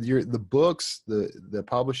 You're the books, the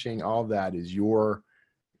publishing, all of that is your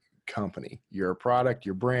company, your product,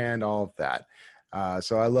 your brand, all of that.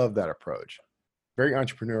 So I love that approach. Very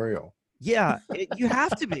entrepreneurial. Yeah, you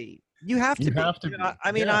have to be. You have to be.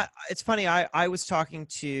 I mean, it's funny. I was talking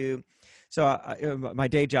to, my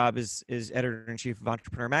day job is editor-in-chief of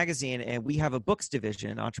Entrepreneur Magazine, and we have a books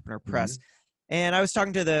division, Entrepreneur Press. Mm-hmm. And I was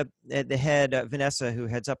talking to the head, Vanessa, who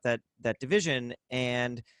heads up that division,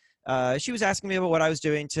 and she was asking me about what I was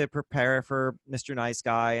doing to prepare for Mr. Nice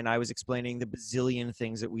Guy, and I was explaining the bazillion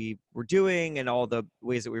things that we were doing and all the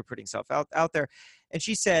ways that we were putting stuff out there. And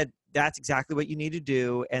she said, that's exactly what you need to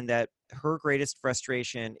do, and that her greatest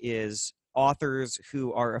frustration is authors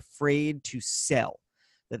who are afraid to sell,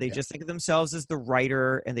 that they just think of themselves as the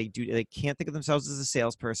writer, and they can't think of themselves as a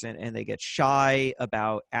salesperson, and they get shy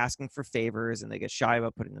about asking for favors, and they get shy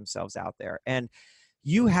about putting themselves out there. And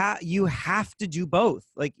you have to do both.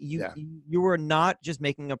 You are not just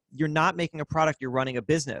you're not making a product, you're running a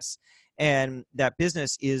business, and that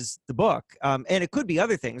business is the book. And it could be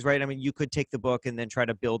other things, right? I mean, you could take the book and then try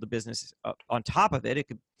to build a business on top of it. It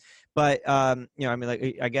could, but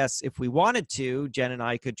I guess if we wanted to, Jen and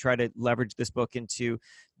I could try to leverage this book into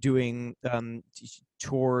doing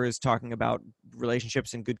tours, talking about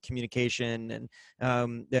relationships and good communication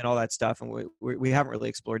and all that stuff. And we haven't really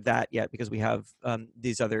explored that yet because we have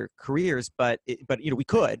these other careers, but we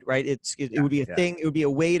could, right? It would be a thing. It would be a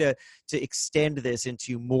way to extend this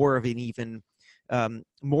into more of an even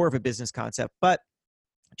more of a business concept. But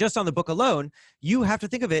just on the book alone, you have to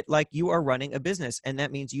think of it like you are running a business, and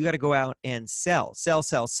that means you got to go out and sell.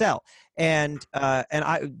 And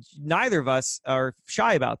neither of us are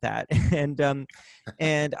shy about that. And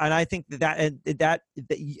I think that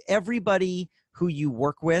everybody who you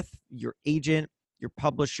work with, your agent, your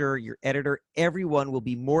publisher, your editor, everyone will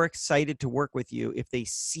be more excited to work with you if they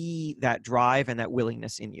see that drive and that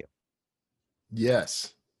willingness in you.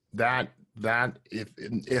 Yes, that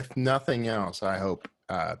if nothing else, I hope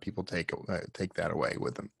people take that away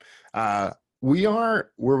with them.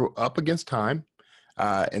 We're up against time,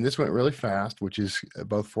 and this went really fast, which is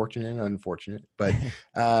both fortunate and unfortunate. But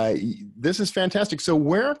this is fantastic. So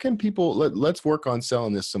where can people? Let's work on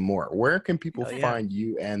selling this some more. Where can people find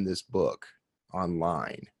you and this book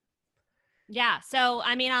online? Yeah. So,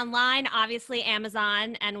 I mean, online, obviously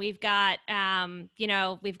Amazon, and we've got,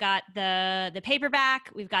 we've got the paperback,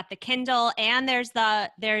 we've got the Kindle, and there's the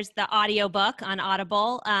audiobook on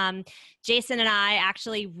Audible. Jason and I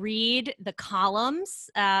actually read the columns.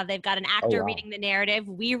 They've got an actor reading the narrative.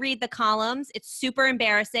 We read the columns. It's super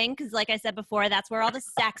embarrassing because, like I said before, that's where all the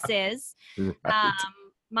sex is. Right.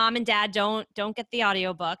 Mom and dad don't get the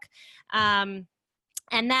audiobook.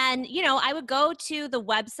 And then, I would go to the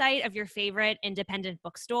website of your favorite independent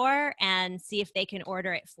bookstore and see if they can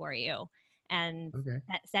order it for you and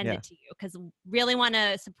send it to you, because really want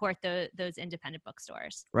to support those independent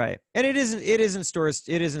bookstores. Right. And it is in stores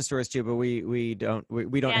too, but we don't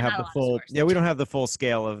have the full we don't have the full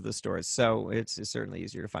scale of the stores. So it's certainly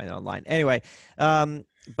easier to find it online. Anyway,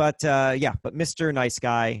 but Mr. Nice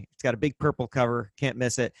Guy, it's got a big purple cover, can't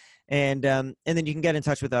miss it. And then you can get in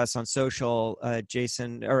touch with us on social.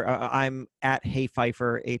 Jason, or I'm at Hey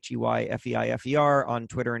Pfeiffer, HeyFeifer on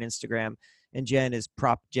Twitter and Instagram. And Jen is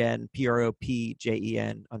PropJen,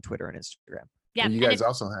 PROPJEN on Twitter and Instagram. Yeah. And you guys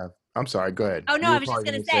also have, I'm sorry, go ahead. Oh, no, I was just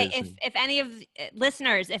going to say, if any of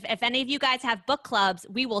listeners, if any of you guys have book clubs,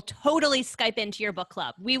 we will totally Skype into your book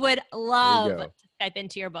club. We would love to Skype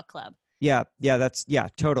into your book club. Yeah,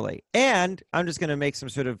 totally. And I'm just going to make some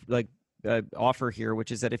sort of offer here,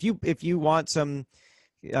 which is that if you want some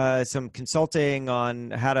consulting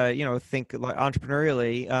on how to think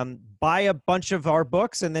entrepreneurially, buy a bunch of our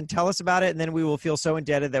books and then tell us about it, and then we will feel so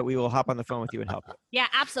indebted that we will hop on the phone with you and help you. Yeah,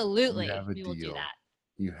 absolutely. We will do that.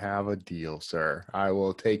 You have a deal, sir. I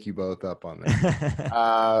will take you both up on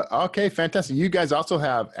that. Okay, fantastic. You guys also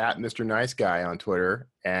have at Mr. Nice Guy on Twitter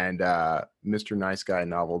and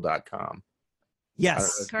MrNiceGuyNovel.com.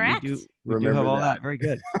 Yes, correct. We do have all that. Very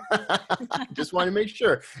good. Just want to make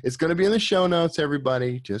sure. It's going to be in the show notes,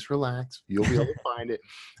 everybody. Just relax. You'll be able to find it.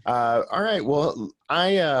 All right. Well, I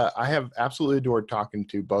have absolutely adored talking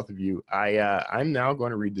to both of you. I'm now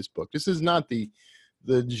going to read this book. This is not the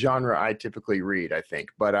genre I typically read, I think,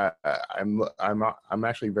 but I'm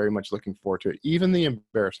actually very much looking forward to it, even the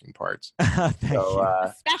embarrassing parts.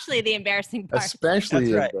 Especially the embarrassing parts.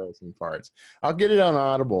 Embarrassing parts. I'll get it on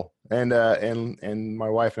Audible, and my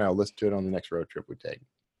wife and I will listen to it on the next road trip we take.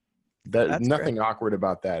 That's nothing great. Awkward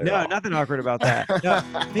about that. No, nothing awkward about that. No,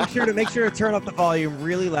 make sure to turn up the volume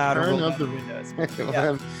really loud. Turn up the windows.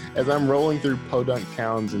 As I'm rolling through podunk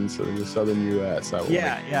towns in the southern U.S. I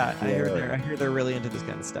hear they're really into this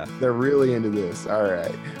kind of stuff. They're really into this. All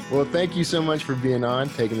right. Well, thank you so much for being on,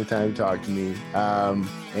 taking the time to talk to me,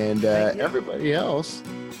 and everybody else.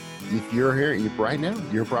 If you're here right now,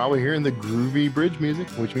 you're probably hearing the groovy bridge music,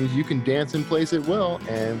 which means you can dance and place it well.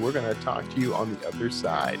 And we're going to talk to you on the other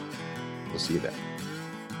side. We'll see you then.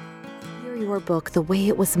 Hear your book the way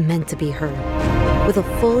it was meant to be heard. With a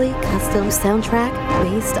fully custom soundtrack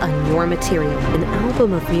based on your material. An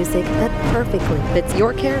album of music that perfectly fits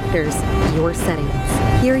your characters, your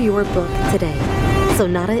settings. Hear your book today.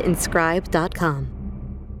 SonataInscribe.com.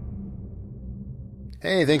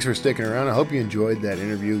 Hey, thanks for sticking around. I hope you enjoyed that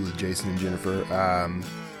interview with Jason and Jennifer.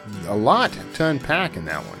 A lot to unpack in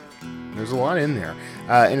that one. There's a lot in there,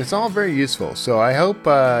 and it's all very useful. So I hope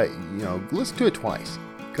listen to it twice.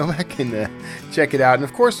 Go back and check it out, and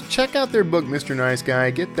of course, check out their book, Mr. Nice Guy.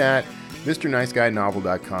 Get that,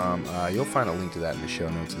 MrNiceGuyNovel.com. You'll find a link to that in the show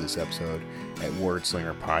notes of this episode at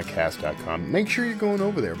WordslingerPodcast.com. Make sure you're going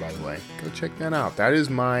over there, by the way. Go check that out.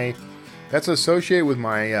 That's associated with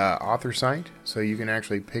my author site, so you can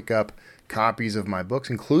actually pick up copies of my books,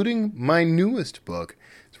 including my newest book.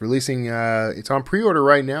 It's releasing, it's on pre-order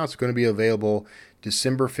right now. It's going to be available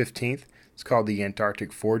December 15th. It's called The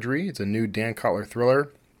Antarctic Forgery. It's a new Dan Cutler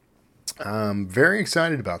thriller. Very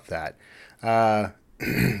excited about that.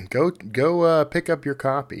 Go pick up your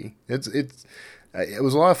copy. It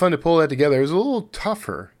was a lot of fun to pull that together. It was a little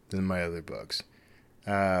tougher than my other books.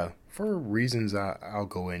 For reasons I'll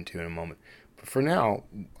go into in a moment. But for now,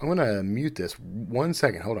 I'm going to mute this. 1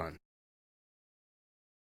 second. Hold on.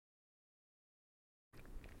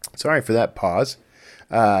 Sorry for that pause.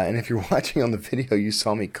 And if you're watching on the video, you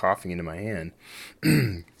saw me coughing into my hand.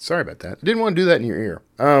 Sorry about that. I didn't want to do that in your ear.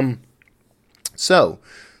 So,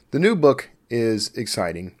 the new book is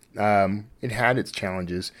exciting. It had its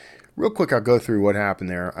challenges. Real quick, I'll go through what happened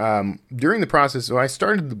there. During the process, so I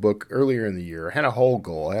started the book earlier in the year. I had a whole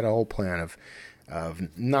goal. I had a whole plan of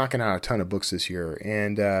knocking out a ton of books this year.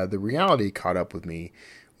 And the reality caught up with me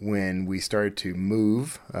when we started to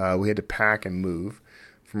move. We had to pack and move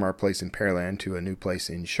from our place in Pearland to a new place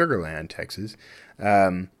in Sugar Land, Texas.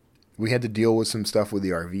 We had to deal with some stuff with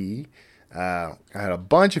the RV. I had a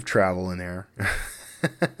bunch of travel in there.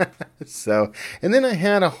 And then I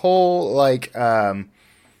had a whole,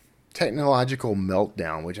 technological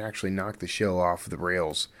meltdown, which actually knocked the show off the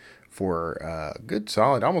rails for a good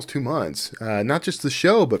solid almost 2 months. Not just the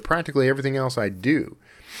show, but practically everything else I do.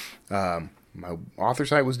 My author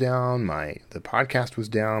site was down, the podcast was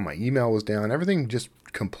down, my email was down, everything just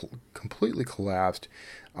completely collapsed,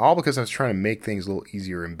 all because I was trying to make things a little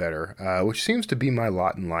easier and better, which seems to be my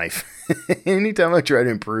lot in life. Anytime I try to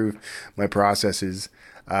improve my processes,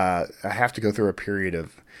 I have to go through a period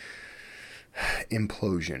of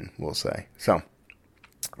implosion, we'll say. So,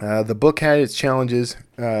 the book had its challenges.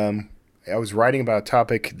 I was writing about a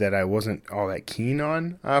topic that I wasn't all that keen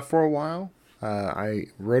on for a while. I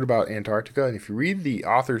wrote about Antarctica, and if you read the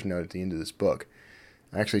author's note at the end of this book,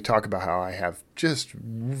 I actually talk about how I have just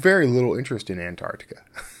very little interest in Antarctica.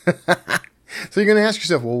 So you're going to ask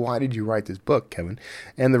yourself, well, why did you write this book, Kevin?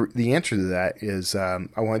 And the answer to that is I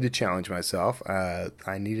wanted to challenge myself.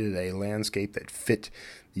 I needed a landscape that fit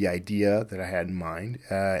the idea that I had in mind.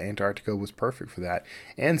 Antarctica was perfect for that.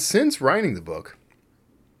 And since writing the book,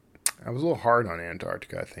 I was a little hard on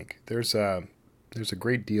Antarctica, I think. There's a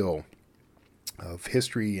great deal of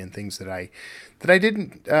history and things that I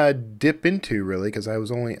didn't dip into really, because I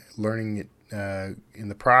was only learning it in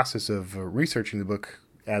the process of researching the book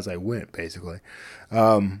as I went, basically.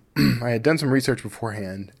 I had done some research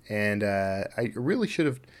beforehand, and I really should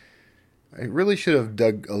have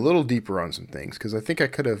dug a little deeper on some things, because I think I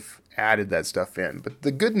could have added that stuff in. But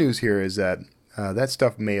the good news here is that that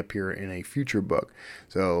stuff may appear in a future book.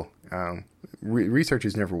 So research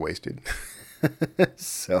is never wasted.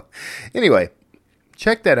 So anyway,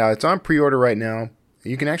 check that out. It's on pre-order right now.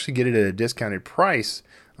 You can actually get it at a discounted price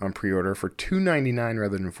on pre-order for $2.99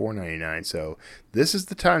 rather than $4.99. So this is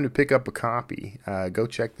the time to pick up a copy. Go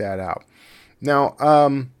check that out. Now,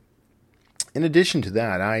 in addition to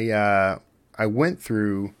that, I went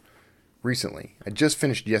through recently. I just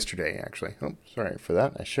finished yesterday, actually. Oh, sorry for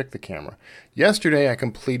that. I shook the camera. Yesterday, I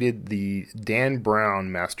completed the Dan Brown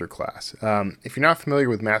Masterclass. If you're not familiar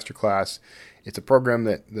with Masterclass, it's a program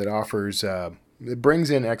that offers... it brings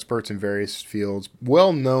in experts in various fields,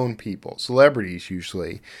 well-known people, celebrities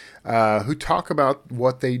usually, who talk about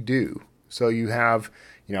what they do. So you have,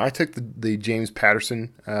 I took the James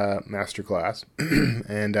Patterson masterclass,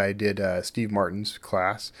 and I did Steve Martin's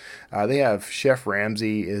class. They have Chef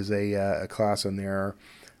Ramsay is a class on there.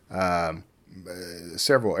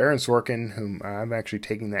 Several, Aaron Sorkin, whom I'm actually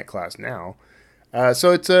taking that class now.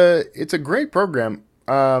 So it's a great program.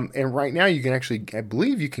 And right now you can actually, I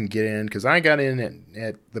believe you can get in, because I got in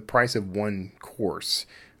at the price of one course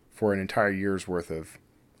for an entire year's worth of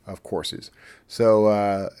courses. So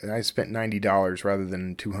I spent $90 rather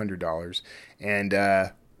than $200. And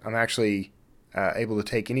I'm actually able to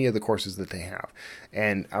take any of the courses that they have.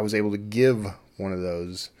 And I was able to give one of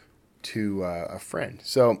those to a friend.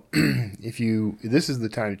 So this is the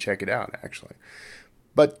time to check it out, actually.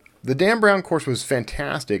 But the Dan Brown course was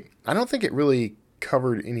fantastic. I don't think it really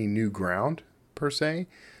covered any new ground per se,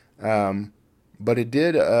 but it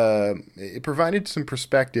did. It provided some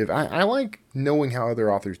perspective. I like knowing how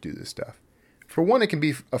other authors do this stuff. For one, it can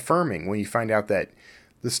be affirming when you find out that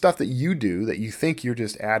the stuff that you do, that you think you're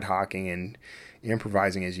just ad hocing and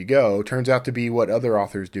improvising as you go, turns out to be what other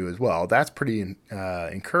authors do as well. That's pretty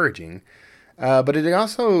encouraging. But it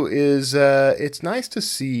also is, it's nice to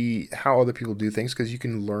see how other people do things, because you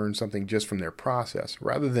can learn something just from their process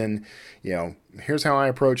rather than, here's how I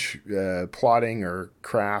approach plotting or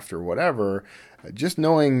craft or whatever. Just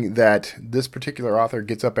knowing that this particular author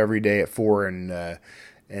gets up every day at 4 and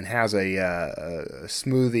has a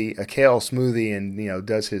smoothie, a kale smoothie, and,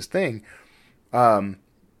 does his thing.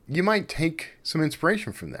 You might take some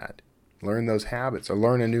inspiration from that, learn those habits, or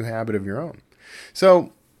learn a new habit of your own.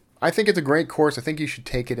 So, I think it's a great course. I think you should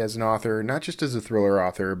take it as an author, not just as a thriller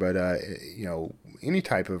author, but any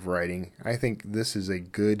type of writing. I think this is a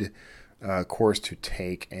good course to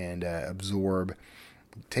take and absorb,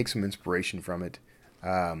 take some inspiration from it.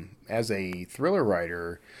 As a thriller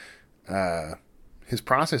writer, his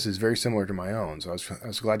process is very similar to my own, so I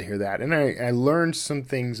was glad to hear that. And I learned some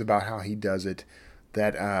things about how he does it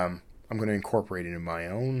that I'm going to incorporate into my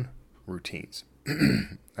own routines,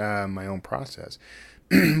 my own process.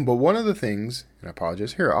 But one of the things, and I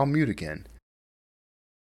apologize, here, I'll mute again.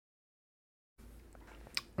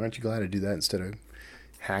 Aren't you glad I do that instead of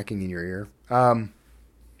hacking in your ear? One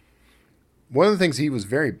of the things he was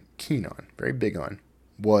very keen on, very big on,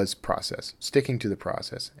 was process, sticking to the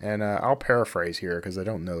process. And I'll paraphrase here because I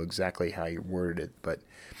don't know exactly how he worded it, but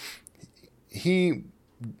he,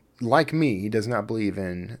 like me, he does not believe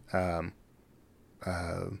in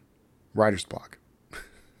writer's block.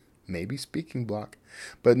 Maybe speaking block,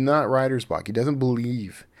 but not writer's block. He doesn't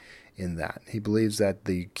believe in that. He believes that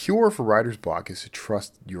the cure for writer's block is to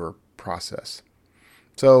trust your process.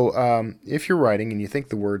 So if you're writing and you think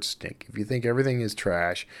the words stink, if you think everything is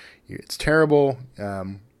trash, it's terrible,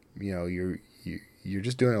 you're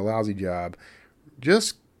just doing a lousy job,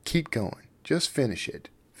 just keep going. Just finish it.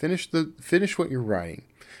 Finish what you're writing.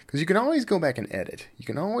 Because you can always go back and edit. You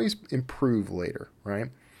can always improve later, right?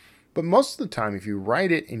 But most of the time, if you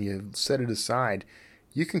write it and you set it aside,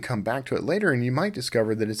 you can come back to it later and you might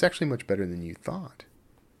discover that it's actually much better than you thought.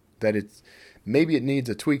 That maybe it needs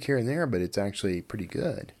a tweak here and there, but it's actually pretty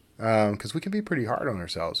good. Because we can be pretty hard on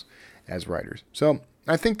ourselves as writers. So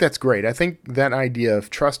I think that's great. I think that idea of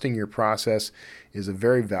trusting your process is a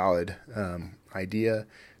very valid idea,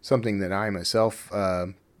 something that I myself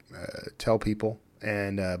tell people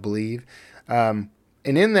and believe.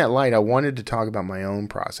 And in that light, I wanted to talk about my own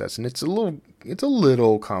process, and it's a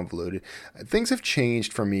little convoluted. Things have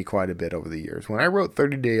changed for me quite a bit over the years. When I wrote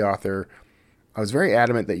 30 Day Author, I was very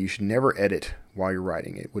adamant that you should never edit while you're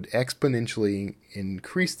writing. It would exponentially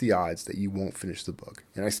increase the odds that you won't finish the book.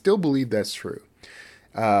 And I still believe that's true.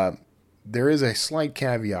 There is a slight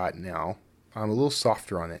caveat now. I'm a little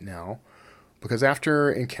softer on it now, because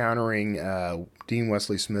after encountering Dean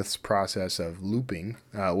Wesley Smith's process of looping,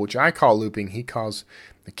 which I call looping,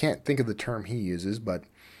 I can't think of the term he uses, but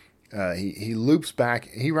he loops back.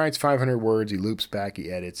 He writes 500 words, he loops back, he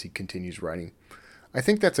edits, he continues writing. I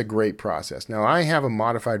think that's a great process. Now, I have a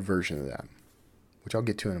modified version of that, which I'll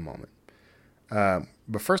get to in a moment.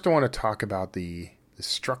 But first, I want to talk about the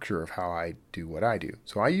structure of how I do what I do.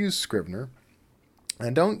 So I use Scrivener. I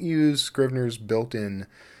don't use Scrivener's built-in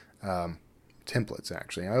templates,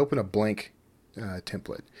 actually. I open a blank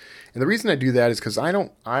template. And the reason I do that is because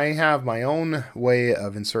I have my own way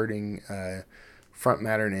of inserting front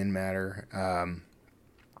matter and end matter.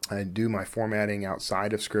 I do my formatting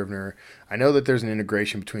outside of Scrivener. I know that there's an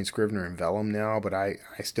integration between Scrivener and Vellum now, but I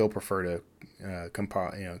still prefer to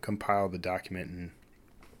compile the document and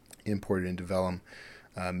import it into Vellum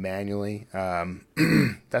manually.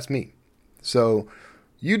 That's me. So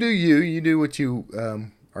you do what you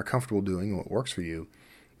are comfortable doing, what works for you.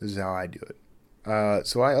 This is how I do it.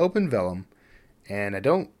 So I open Vellum, and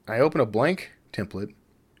I open a blank template,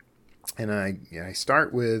 and I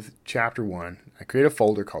start with chapter 1. I create a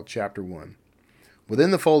folder called chapter 1. Within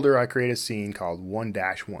the folder, I create a scene called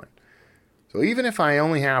 1-1. So even if I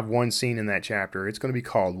only have one scene in that chapter, it's going to be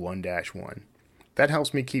called 1-1. That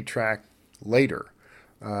helps me keep track later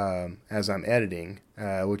as I'm editing,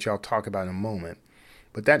 which I'll talk about in a moment.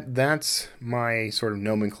 But that's my sort of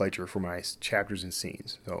nomenclature for my chapters and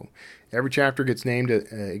scenes. So every chapter gets named,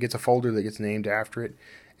 it gets a folder that gets named after it,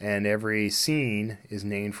 and every scene is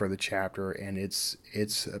named for the chapter and its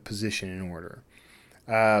position in order.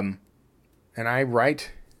 And I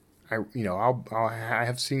write, I'll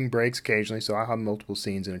have scene breaks occasionally, so I'll have multiple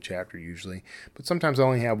scenes in a chapter usually, but sometimes I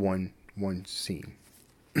only have one scene.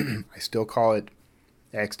 I still call it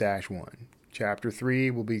X-1. Chapter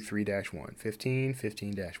 3 will be 3-1, 15,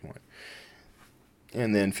 15-1,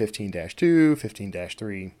 and then 15-2,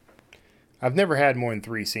 15-3. I've never had more than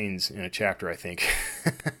 3 scenes in a chapter, I think.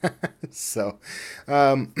 So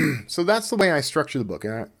that's the way I structure the book,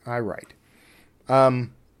 and I write.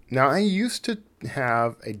 Now, I used to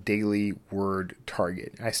have a daily word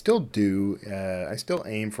target. I still do. I still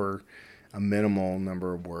aim for a minimum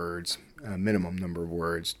number of words,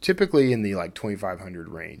 typically in the 2,500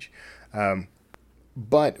 range.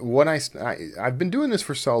 But what I've been doing this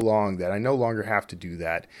for so long that I no longer have to do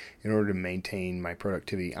that in order to maintain my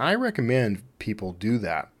productivity. I recommend people do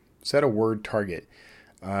that. Set a word target.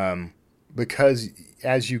 Because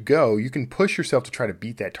as you go, you can push yourself to try to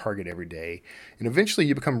beat that target every day. And eventually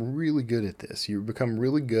you become really good at this. You become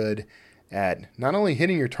really good at not only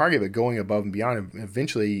hitting your target, but going above and beyond. And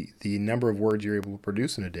eventually the number of words you're able to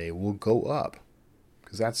produce in a day will go up.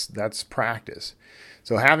 Because that's practice.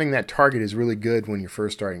 So having that target is really good when you're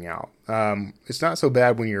first starting out. It's not so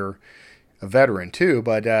bad when you're a veteran too,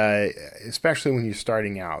 but especially when you're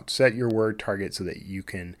starting out. Set your word target so that you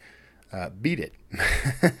can beat it.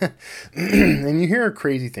 And you hear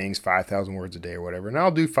crazy things, 5,000 words a day or whatever. And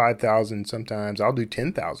I'll do 5,000 sometimes. I'll do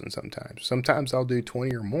 10,000 sometimes. Sometimes I'll do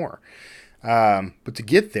 20 or more. But to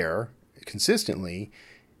get there consistently,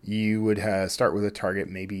 you would start with a target.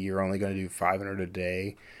 Maybe you're only going to do 500 a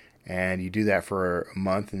day. And you do that for a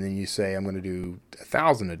month, and then you say, I'm going to do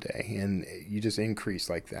 1,000 a day. And you just increase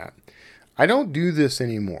like that. I don't do this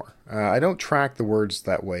anymore. I don't track the words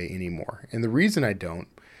that way anymore. And the reason I don't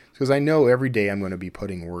is because I know every day I'm going to be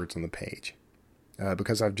putting words on the page.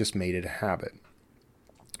 Because I've just made it a habit.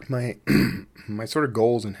 My sort of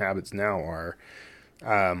goals and habits now are,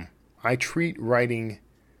 I treat writing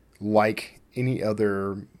like any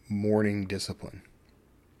other morning discipline.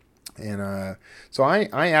 And so I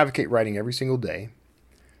advocate writing every single day,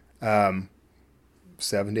 7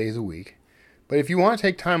 days a week. But if you want to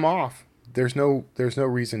take time off, there's no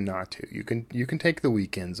reason not to. You can take the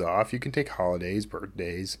weekends off. You can take holidays,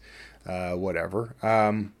 birthdays, whatever.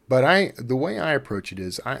 But the way I approach it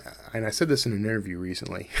is, and I said this in an interview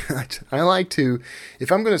recently, I like to,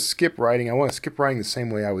 if I'm going to skip writing, I want to skip writing the same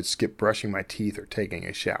way I would skip brushing my teeth or taking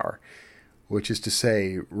a shower, which is to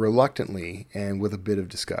say, reluctantly and with a bit of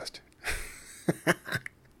disgust.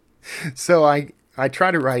 So I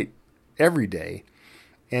try to write every day,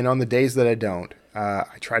 and on the days that I don't,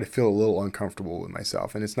 I try to feel a little uncomfortable with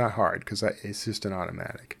myself, and it's not hard because it's just an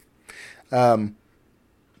automatic.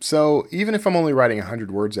 So even if I'm only writing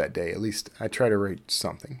 100 words that day, at least I try to write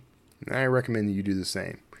something. And I recommend that you do the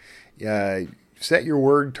same. Set your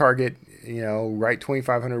word target, write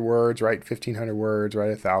 2,500 words, write 1,500 words, write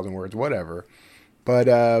 1,000 words, whatever. But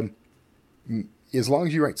as long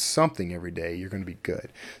as you write something every day, you're going to be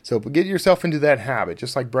good. So get yourself into that habit,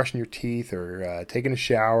 just like brushing your teeth or taking a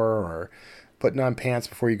shower or putting on pants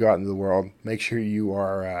before you go out into the world. Make sure you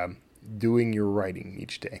are doing your writing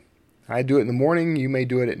each day. I do it in the morning. You may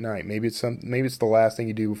do it at night. Maybe it's the last thing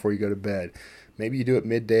you do before you go to bed. Maybe you do it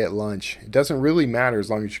midday at lunch. It doesn't really matter as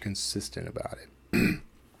long as you're consistent about it.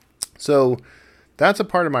 So that's a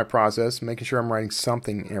part of my process, making sure I'm writing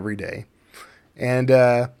something every day. And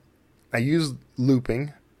I use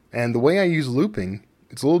looping. And the way I use looping,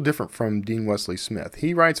 it's a little different from Dean Wesley Smith.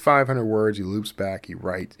 He writes 500 words, he loops back,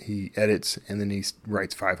 he edits, and then he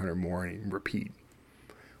writes 500 more and he repeat.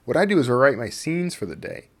 What I do is I write my scenes for the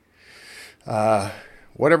day.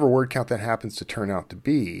 Whatever word count that happens to turn out to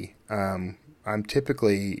be, I'm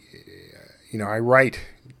typically, I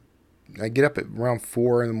get up at around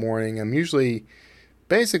 4 in the morning. I'm usually,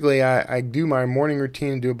 I do my morning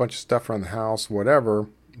routine, do a bunch of stuff around the house, whatever,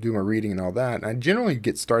 do my reading and all that. And I generally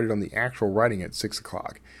get started on the actual writing at 6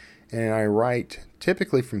 o'clock. And I write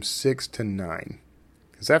typically from 6 to 9.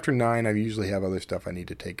 Because after 9, I usually have other stuff I need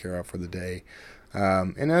to take care of for the day.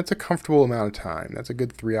 And that's a comfortable amount of time. That's a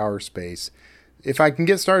good 3-hour space. If I can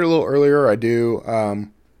get started a little earlier, I do.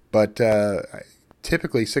 But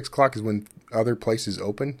typically 6 o'clock is when other places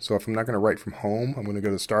open. So if I'm not going to write from home, I'm going to go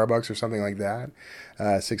to Starbucks or something like that.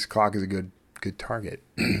 6 o'clock is a good target.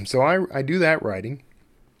 So I do that writing.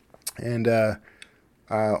 And the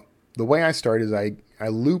way I start is I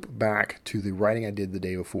loop back to the writing I did the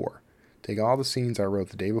day before. Take all the scenes I wrote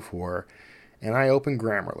the day before, and I open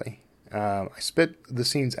Grammarly. I spit the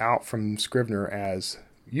scenes out from Scrivener as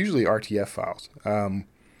usually RTF files,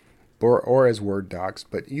 or as Word docs,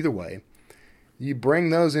 but either way, you bring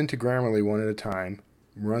those into Grammarly one at a time,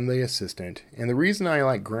 run the assistant. And the reason I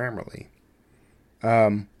like Grammarly,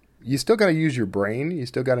 you still got to use your brain. You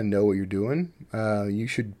still got to know what you're doing. You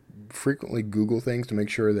should frequently Google things to make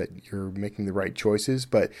sure that you're making the right choices,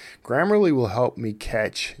 but Grammarly will help me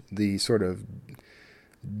catch the sort of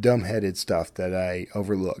dumbheaded stuff that I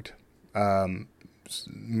overlooked.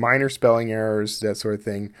 Minor spelling errors, that sort of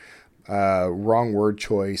thing, wrong word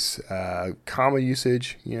choice, comma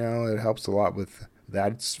usage, it helps a lot with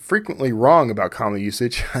that. It's frequently wrong about comma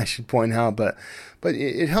usage, I should point out, but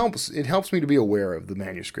it helps me to be aware of the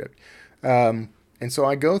manuscript. And so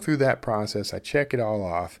I go through that process, I check it all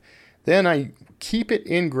off, then I keep it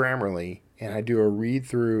in Grammarly, and I do a read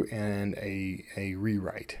through and a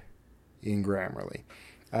rewrite in Grammarly.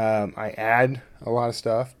 I add a lot of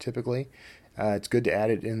stuff typically. It's good to add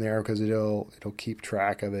it in there because it'll keep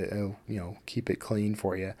track of it. It'll, keep it clean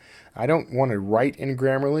for you. I don't want to write in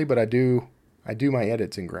Grammarly, but I do my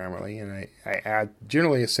edits in Grammarly, and I add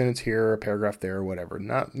generally a sentence here, a paragraph there, or whatever.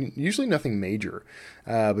 Not usually nothing major,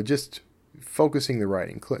 but just focusing the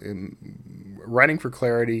writing, writing for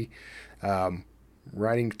clarity,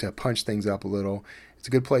 writing to punch things up a little. It's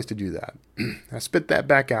a good place to do that. I spit that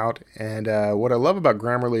back out, and what I love about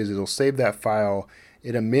Grammarly is it'll save that file.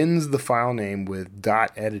 It amends the file name with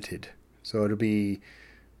 .edited. So it'll be,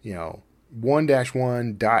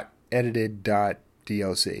 1-1 .edited.doc.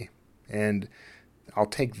 And I'll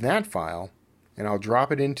take that file, and I'll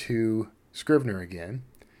drop it into Scrivener again,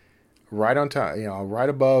 right on top, right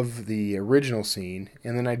above the original scene,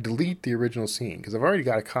 and then I delete the original scene because I've already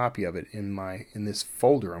got a copy of it in this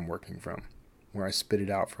folder I'm working from, where I spit it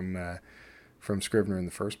out from Scrivener in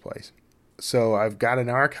the first place. So I've got an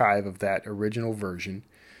archive of that original version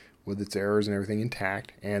with its errors and everything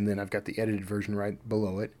intact, and then I've got the edited version right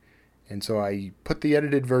below it. And so I put the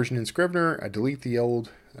edited version in Scrivener, I delete the old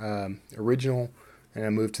original, and I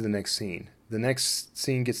move to the next scene. The next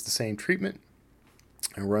scene gets the same treatment.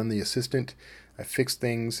 I run the assistant. I fix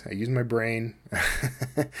things, I use my brain,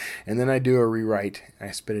 and then I do a rewrite. I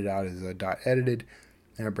spit it out as a .edited,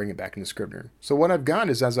 and I bring it back into Scrivener. So what I've got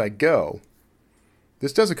is, as I go,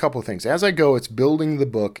 this does a couple of things. As I go, it's building the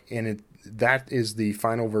book, and that is the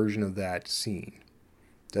final version of that scene.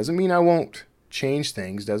 Doesn't mean I won't change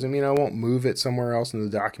things. Doesn't mean I won't move it somewhere else in the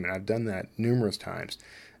document. I've done that numerous times.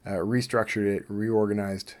 Restructured it,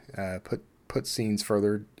 reorganized, put scenes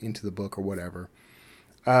further into the book or whatever.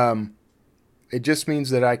 It just means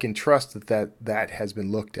that I can trust that has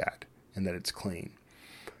been looked at and that it's clean.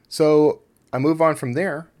 So I move on from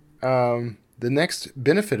there. The next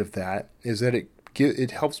benefit of that is that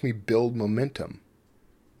it helps me build momentum.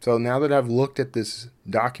 So now that I've looked at this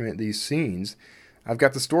document, these scenes, I've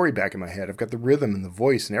got the story back in my head. I've got the rhythm and the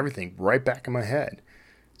voice and everything right back in my head.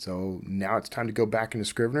 So now it's time to go back into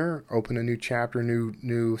Scrivener, open a new chapter,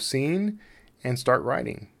 new scene, and start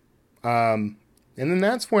writing. And then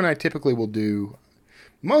that's when I typically will do,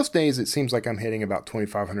 most days it seems like I'm hitting about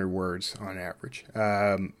 2,500 words on average.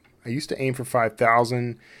 I used to aim for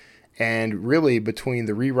 5,000, and really between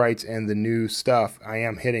the rewrites and the new stuff, I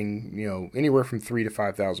am hitting, anywhere from 3,000 to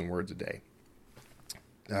 5,000 words a day.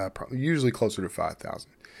 Usually closer to 5,000.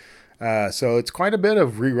 So it's quite a bit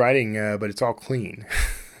of rewriting, but it's all clean.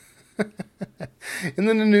 And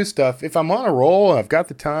then the new stuff, if I'm on a roll, I've got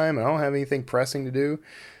the time, I don't have anything pressing to do,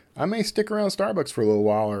 I may stick around Starbucks for a little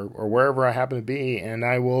while or wherever I happen to be, and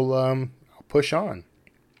I will I'll push on,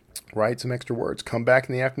 write some extra words, come back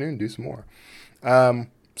in the afternoon, do some more.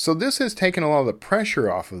 So this has taken a lot of the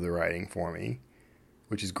pressure off of the writing for me,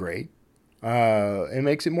 which is great. It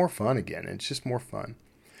makes it more fun again. It's just more fun.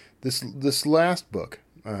 This last book,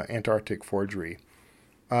 Antarctic Forgery,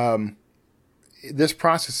 this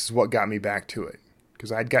process is what got me back to it,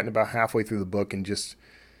 because I'd gotten about halfway through the book and just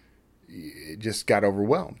got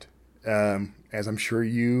overwhelmed, as I'm sure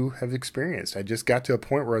you have experienced. I just got to a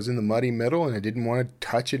point where I was in the muddy middle and I didn't want to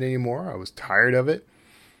touch it anymore. I was tired of it.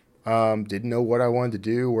 Didn't know what I wanted to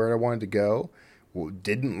do, where I wanted to go.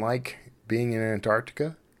 Didn't like being in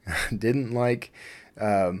Antarctica. Didn't like,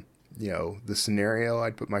 the scenario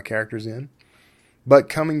I'd put my characters in. But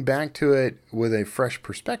coming back to it with a fresh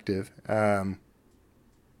perspective,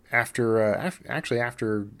 after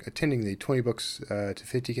attending the 20 Books to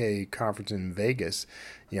 50K conference in Vegas,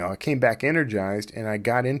 I came back energized, and I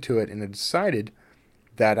got into it, and I decided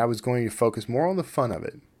that I was going to focus more on the fun of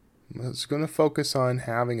it. I was going to focus on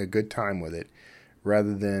having a good time with it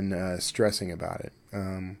rather than stressing about it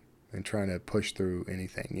and trying to push through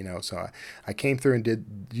anything, So I came through and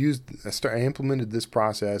I implemented this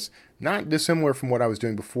process, not dissimilar from what I was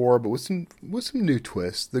doing before, but with some new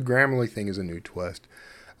twists. The Grammarly thing is a new twist.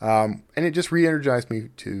 And it just re-energized me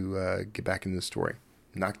to get back into the story.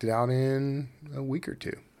 Knocked it out in a week or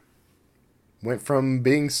two. Went from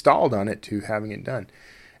being stalled on it to having it done.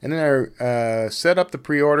 And then I set up the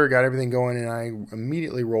pre-order, got everything going, and I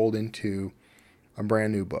immediately rolled into a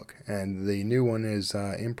brand new book. And the new one is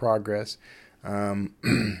in progress.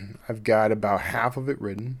 I've got about half of it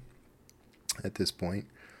written at this point.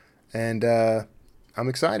 And I'm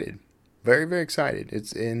excited. Very, very excited.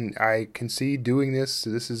 I can see doing this. So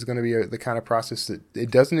this is going to be the kind of process that it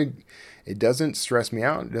doesn't stress me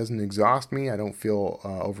out. It doesn't exhaust me. I don't feel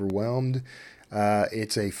overwhelmed.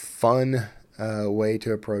 It's a fun way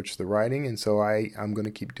to approach the writing, and so I'm going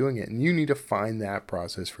to keep doing it. And you need to find that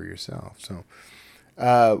process for yourself. So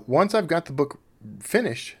once I've got the book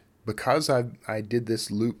finished, because I did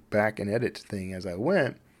this loop back and edit thing as I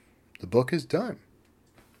went, the book is done.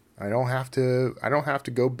 I don't have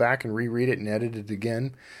to go back and reread it and edit it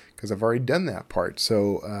again, because I've already done that part.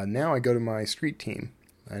 So now I go to my street team,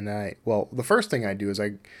 and the first thing I do is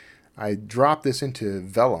I drop this into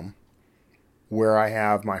Vellum, where I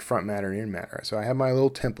have my front matter and end matter. So I have my little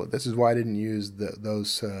template. This is why I didn't use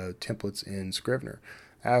those templates in Scrivener.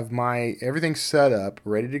 I have everything set up,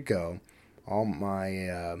 ready to go. All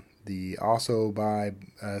my the also by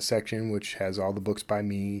section, which has all the books by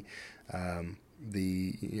me,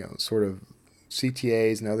 the sort of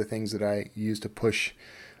CTAs and other things that I use to push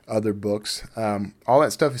other books. All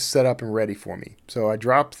that stuff is set up and ready for me. So I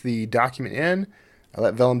drop the document in. I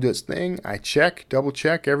let Vellum do its thing. I double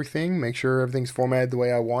check everything, make sure everything's formatted the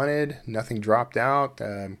way I wanted. Nothing dropped out.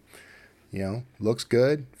 Looks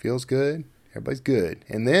good, feels good. Everybody's good.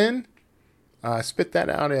 And then I spit that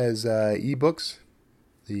out as ebooks,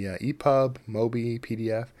 the EPUB, Mobi,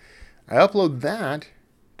 PDF. I upload that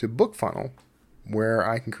to BookFunnel, where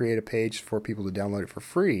I can create a page for people to download it for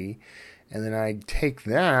free. And then I take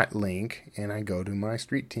that link and I go to my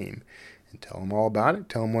street team and tell them all about it,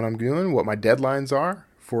 tell them what I'm doing, what my deadlines are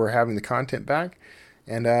for having the content back,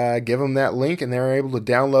 and give them that link, and they're able to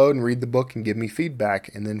download and read the book and give me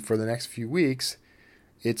feedback. And then for the next few weeks,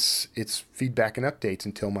 it's feedback and updates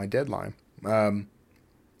until my deadline.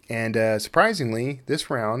 And surprisingly, this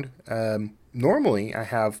round, normally I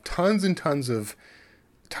have tons and tons of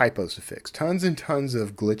typos to fix, tons and tons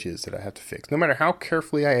of glitches that I have to fix. No matter how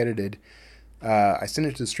carefully I edited, I send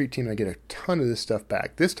it to the street team and I get a ton of this stuff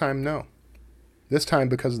back. This time, no. This time,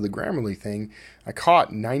 because of the Grammarly thing, I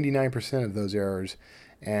caught 99% of those errors,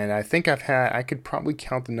 and I think I could probably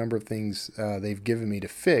count the number of things they've given me to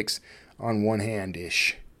fix on one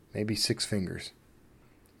hand-ish, maybe 6 fingers.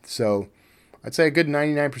 So I'd say a good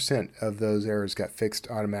 99% of those errors got fixed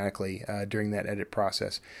automatically during that edit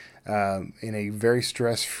process in a very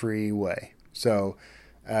stress-free way. So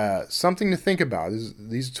something to think about.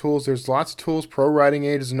 These tools, there's lots of tools. ProWriting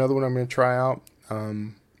Aid is another one I'm going to try out.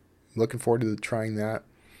 Looking forward to trying that.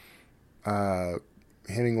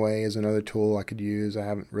 Hemingway is another tool I could use. I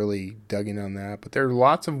haven't really dug in on that, but there are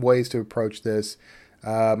lots of ways to approach this.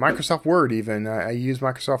 Microsoft Word even. I use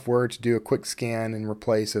Microsoft Word to do a quick scan and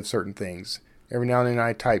replace of certain things. Every now and then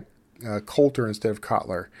I type Coulter instead of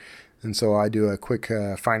Kotler, and so I do a quick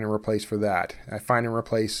find and replace for that. I find and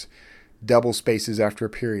replace double spaces after a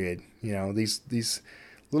period. You know, these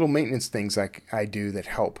little maintenance things I do that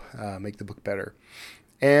help make the book better.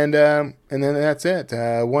 And then that's it.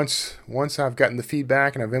 Once I've gotten the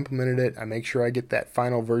feedback and I've implemented it, I make sure I get that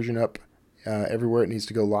final version up everywhere it needs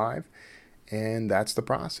to go live, and that's the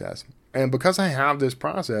process. And because I have this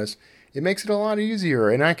process, it makes it a lot easier,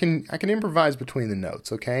 and I can improvise between the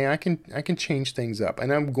notes. Okay, I can change things up,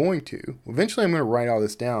 and I'm going to. Eventually, I'm going to write all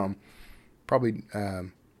this down. Probably,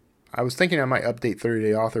 I was thinking I might update 30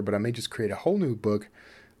 Day Author, but I may just create a whole new book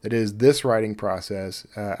that is this writing process,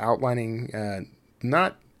 outlining.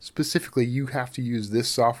 Not specifically you have to use this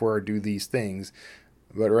software or do these things,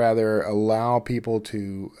 but rather allow people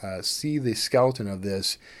to see the skeleton of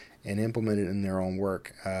this and implement it in their own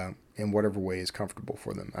work in whatever way is comfortable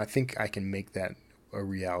for them. I think I can make that a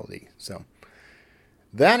reality. So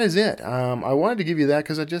that is it. I wanted to give you that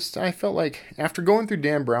because I felt like after going through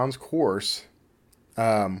Dan Brown's course,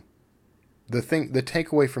 the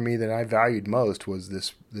takeaway for me that I valued most was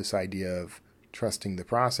this idea of trusting the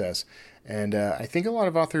process. And I think a lot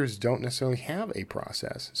of authors don't necessarily have a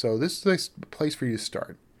process. So this is a place for you to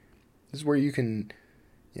start. This is where you can,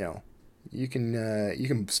 you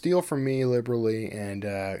can steal from me liberally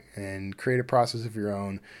and create a process of your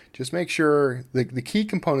own. Just make sure the key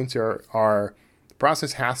components are the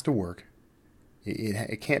process has to work.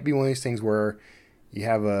 It can't be one of these things where you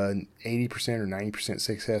have an 80% or 90%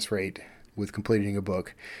 success rate with completing a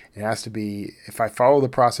book. It has to be, if I follow the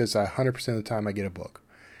process 100% of the time, I get a book.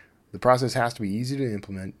 The process has to be easy to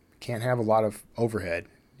implement. Can't have a lot of overhead,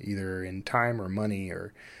 either in time or money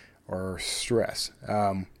or stress.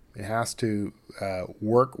 It has to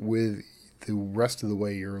work with the rest of the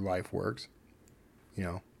way your life works.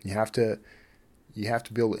 You have to be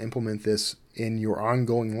able to implement this in your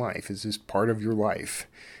ongoing life. It's just part of your life,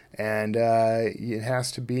 and it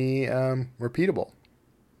has to be repeatable.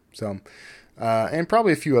 So, and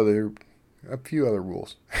probably a few other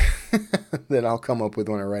rules that I'll come up with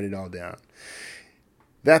when I write it all down.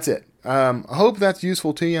 That's it. I hope that's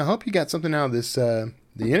useful to you. I hope you got something out of this the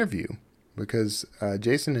interview, because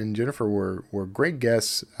Jason and Jennifer were great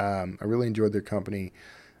guests. I really enjoyed their company.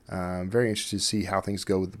 I'm very interested to see how things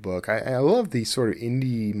go with the book. I love the sort of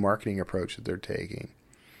indie marketing approach that they're taking.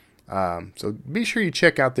 So be sure you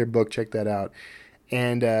check out their book. Check that out,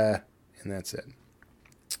 and that's it.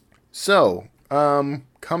 So,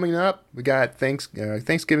 coming up, we got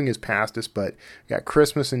Thanksgiving is past us, but we got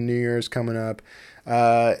Christmas and New Year's coming up.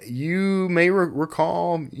 You may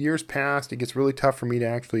recall years past, it gets really tough for me to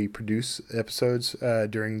actually produce episodes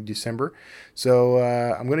during December. So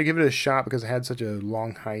I'm going to give it a shot because I had such a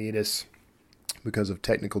long hiatus because of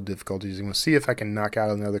technical difficulties. I'm going to see if I can knock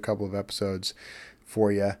out another couple of episodes for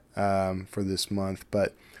you for this month.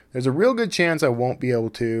 But there's a real good chance I won't be able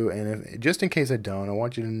to, and just in case I don't, I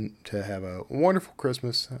want you to have a wonderful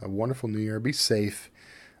Christmas, a wonderful New Year. Be safe.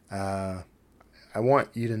 I want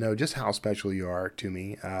you to know just how special you are to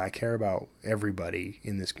me. I care about everybody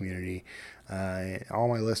in this community. All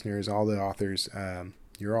my listeners, all the authors,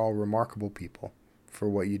 you're all remarkable people for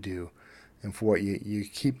what you do and for what you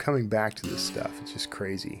keep coming back to this stuff. It's just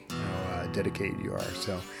crazy how dedicated you are.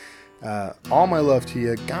 So all my love to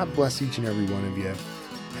you. God bless each and every one of you.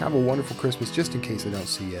 Have a wonderful Christmas, just in case I don't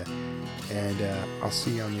see you. And I'll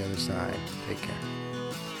see you on the other side. Take care.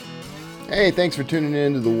 Hey, thanks for tuning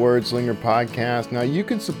in to the Wordslinger Podcast. Now, you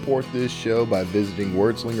can support this show by visiting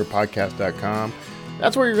wordslingerpodcast.com.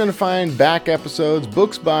 That's where you're going to find back episodes,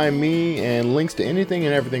 books by me, and links to anything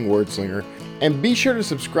and everything Wordslinger. And be sure to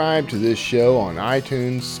subscribe to this show on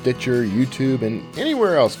iTunes, Stitcher, YouTube, and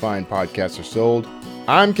anywhere else fine podcasts are sold.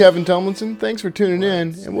 I'm Kevin Tumlinson. Thanks for tuning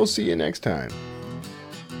in, and we'll see you next time.